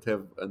 like they won't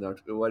have an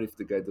article. What if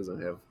the guy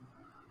doesn't have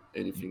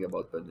anything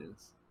about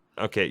bananas?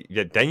 Okay,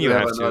 yeah, then You you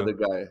have have to another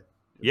guy.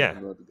 You have yeah,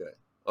 another guy,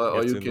 you or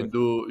have to look.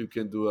 you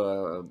can do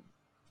a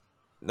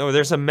No,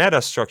 there's a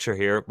meta structure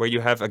here where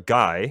you have a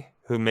guy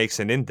who makes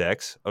an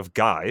index of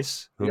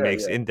guys who yeah,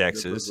 makes yeah.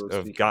 That's what I indexes was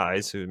of thinking.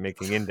 guys who are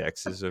making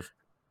indexes of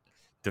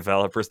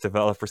developers,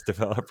 developers,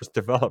 developers,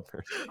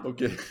 developers.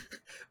 Okay,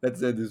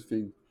 let's end this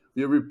thing.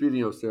 We're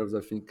repeating ourselves.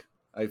 I think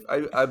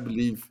I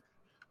believe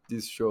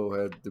this show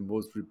had the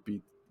most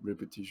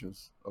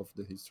repetitions of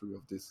the history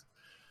of this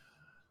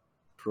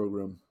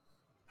program.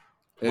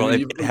 and Well, we, it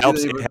we didn't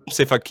helps. It even. helps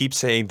if I keep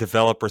saying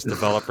developers,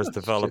 developers, Shit.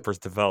 developers,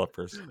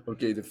 developers.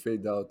 Okay, the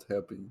fade out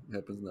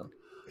happens now.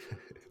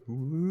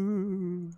 Woo.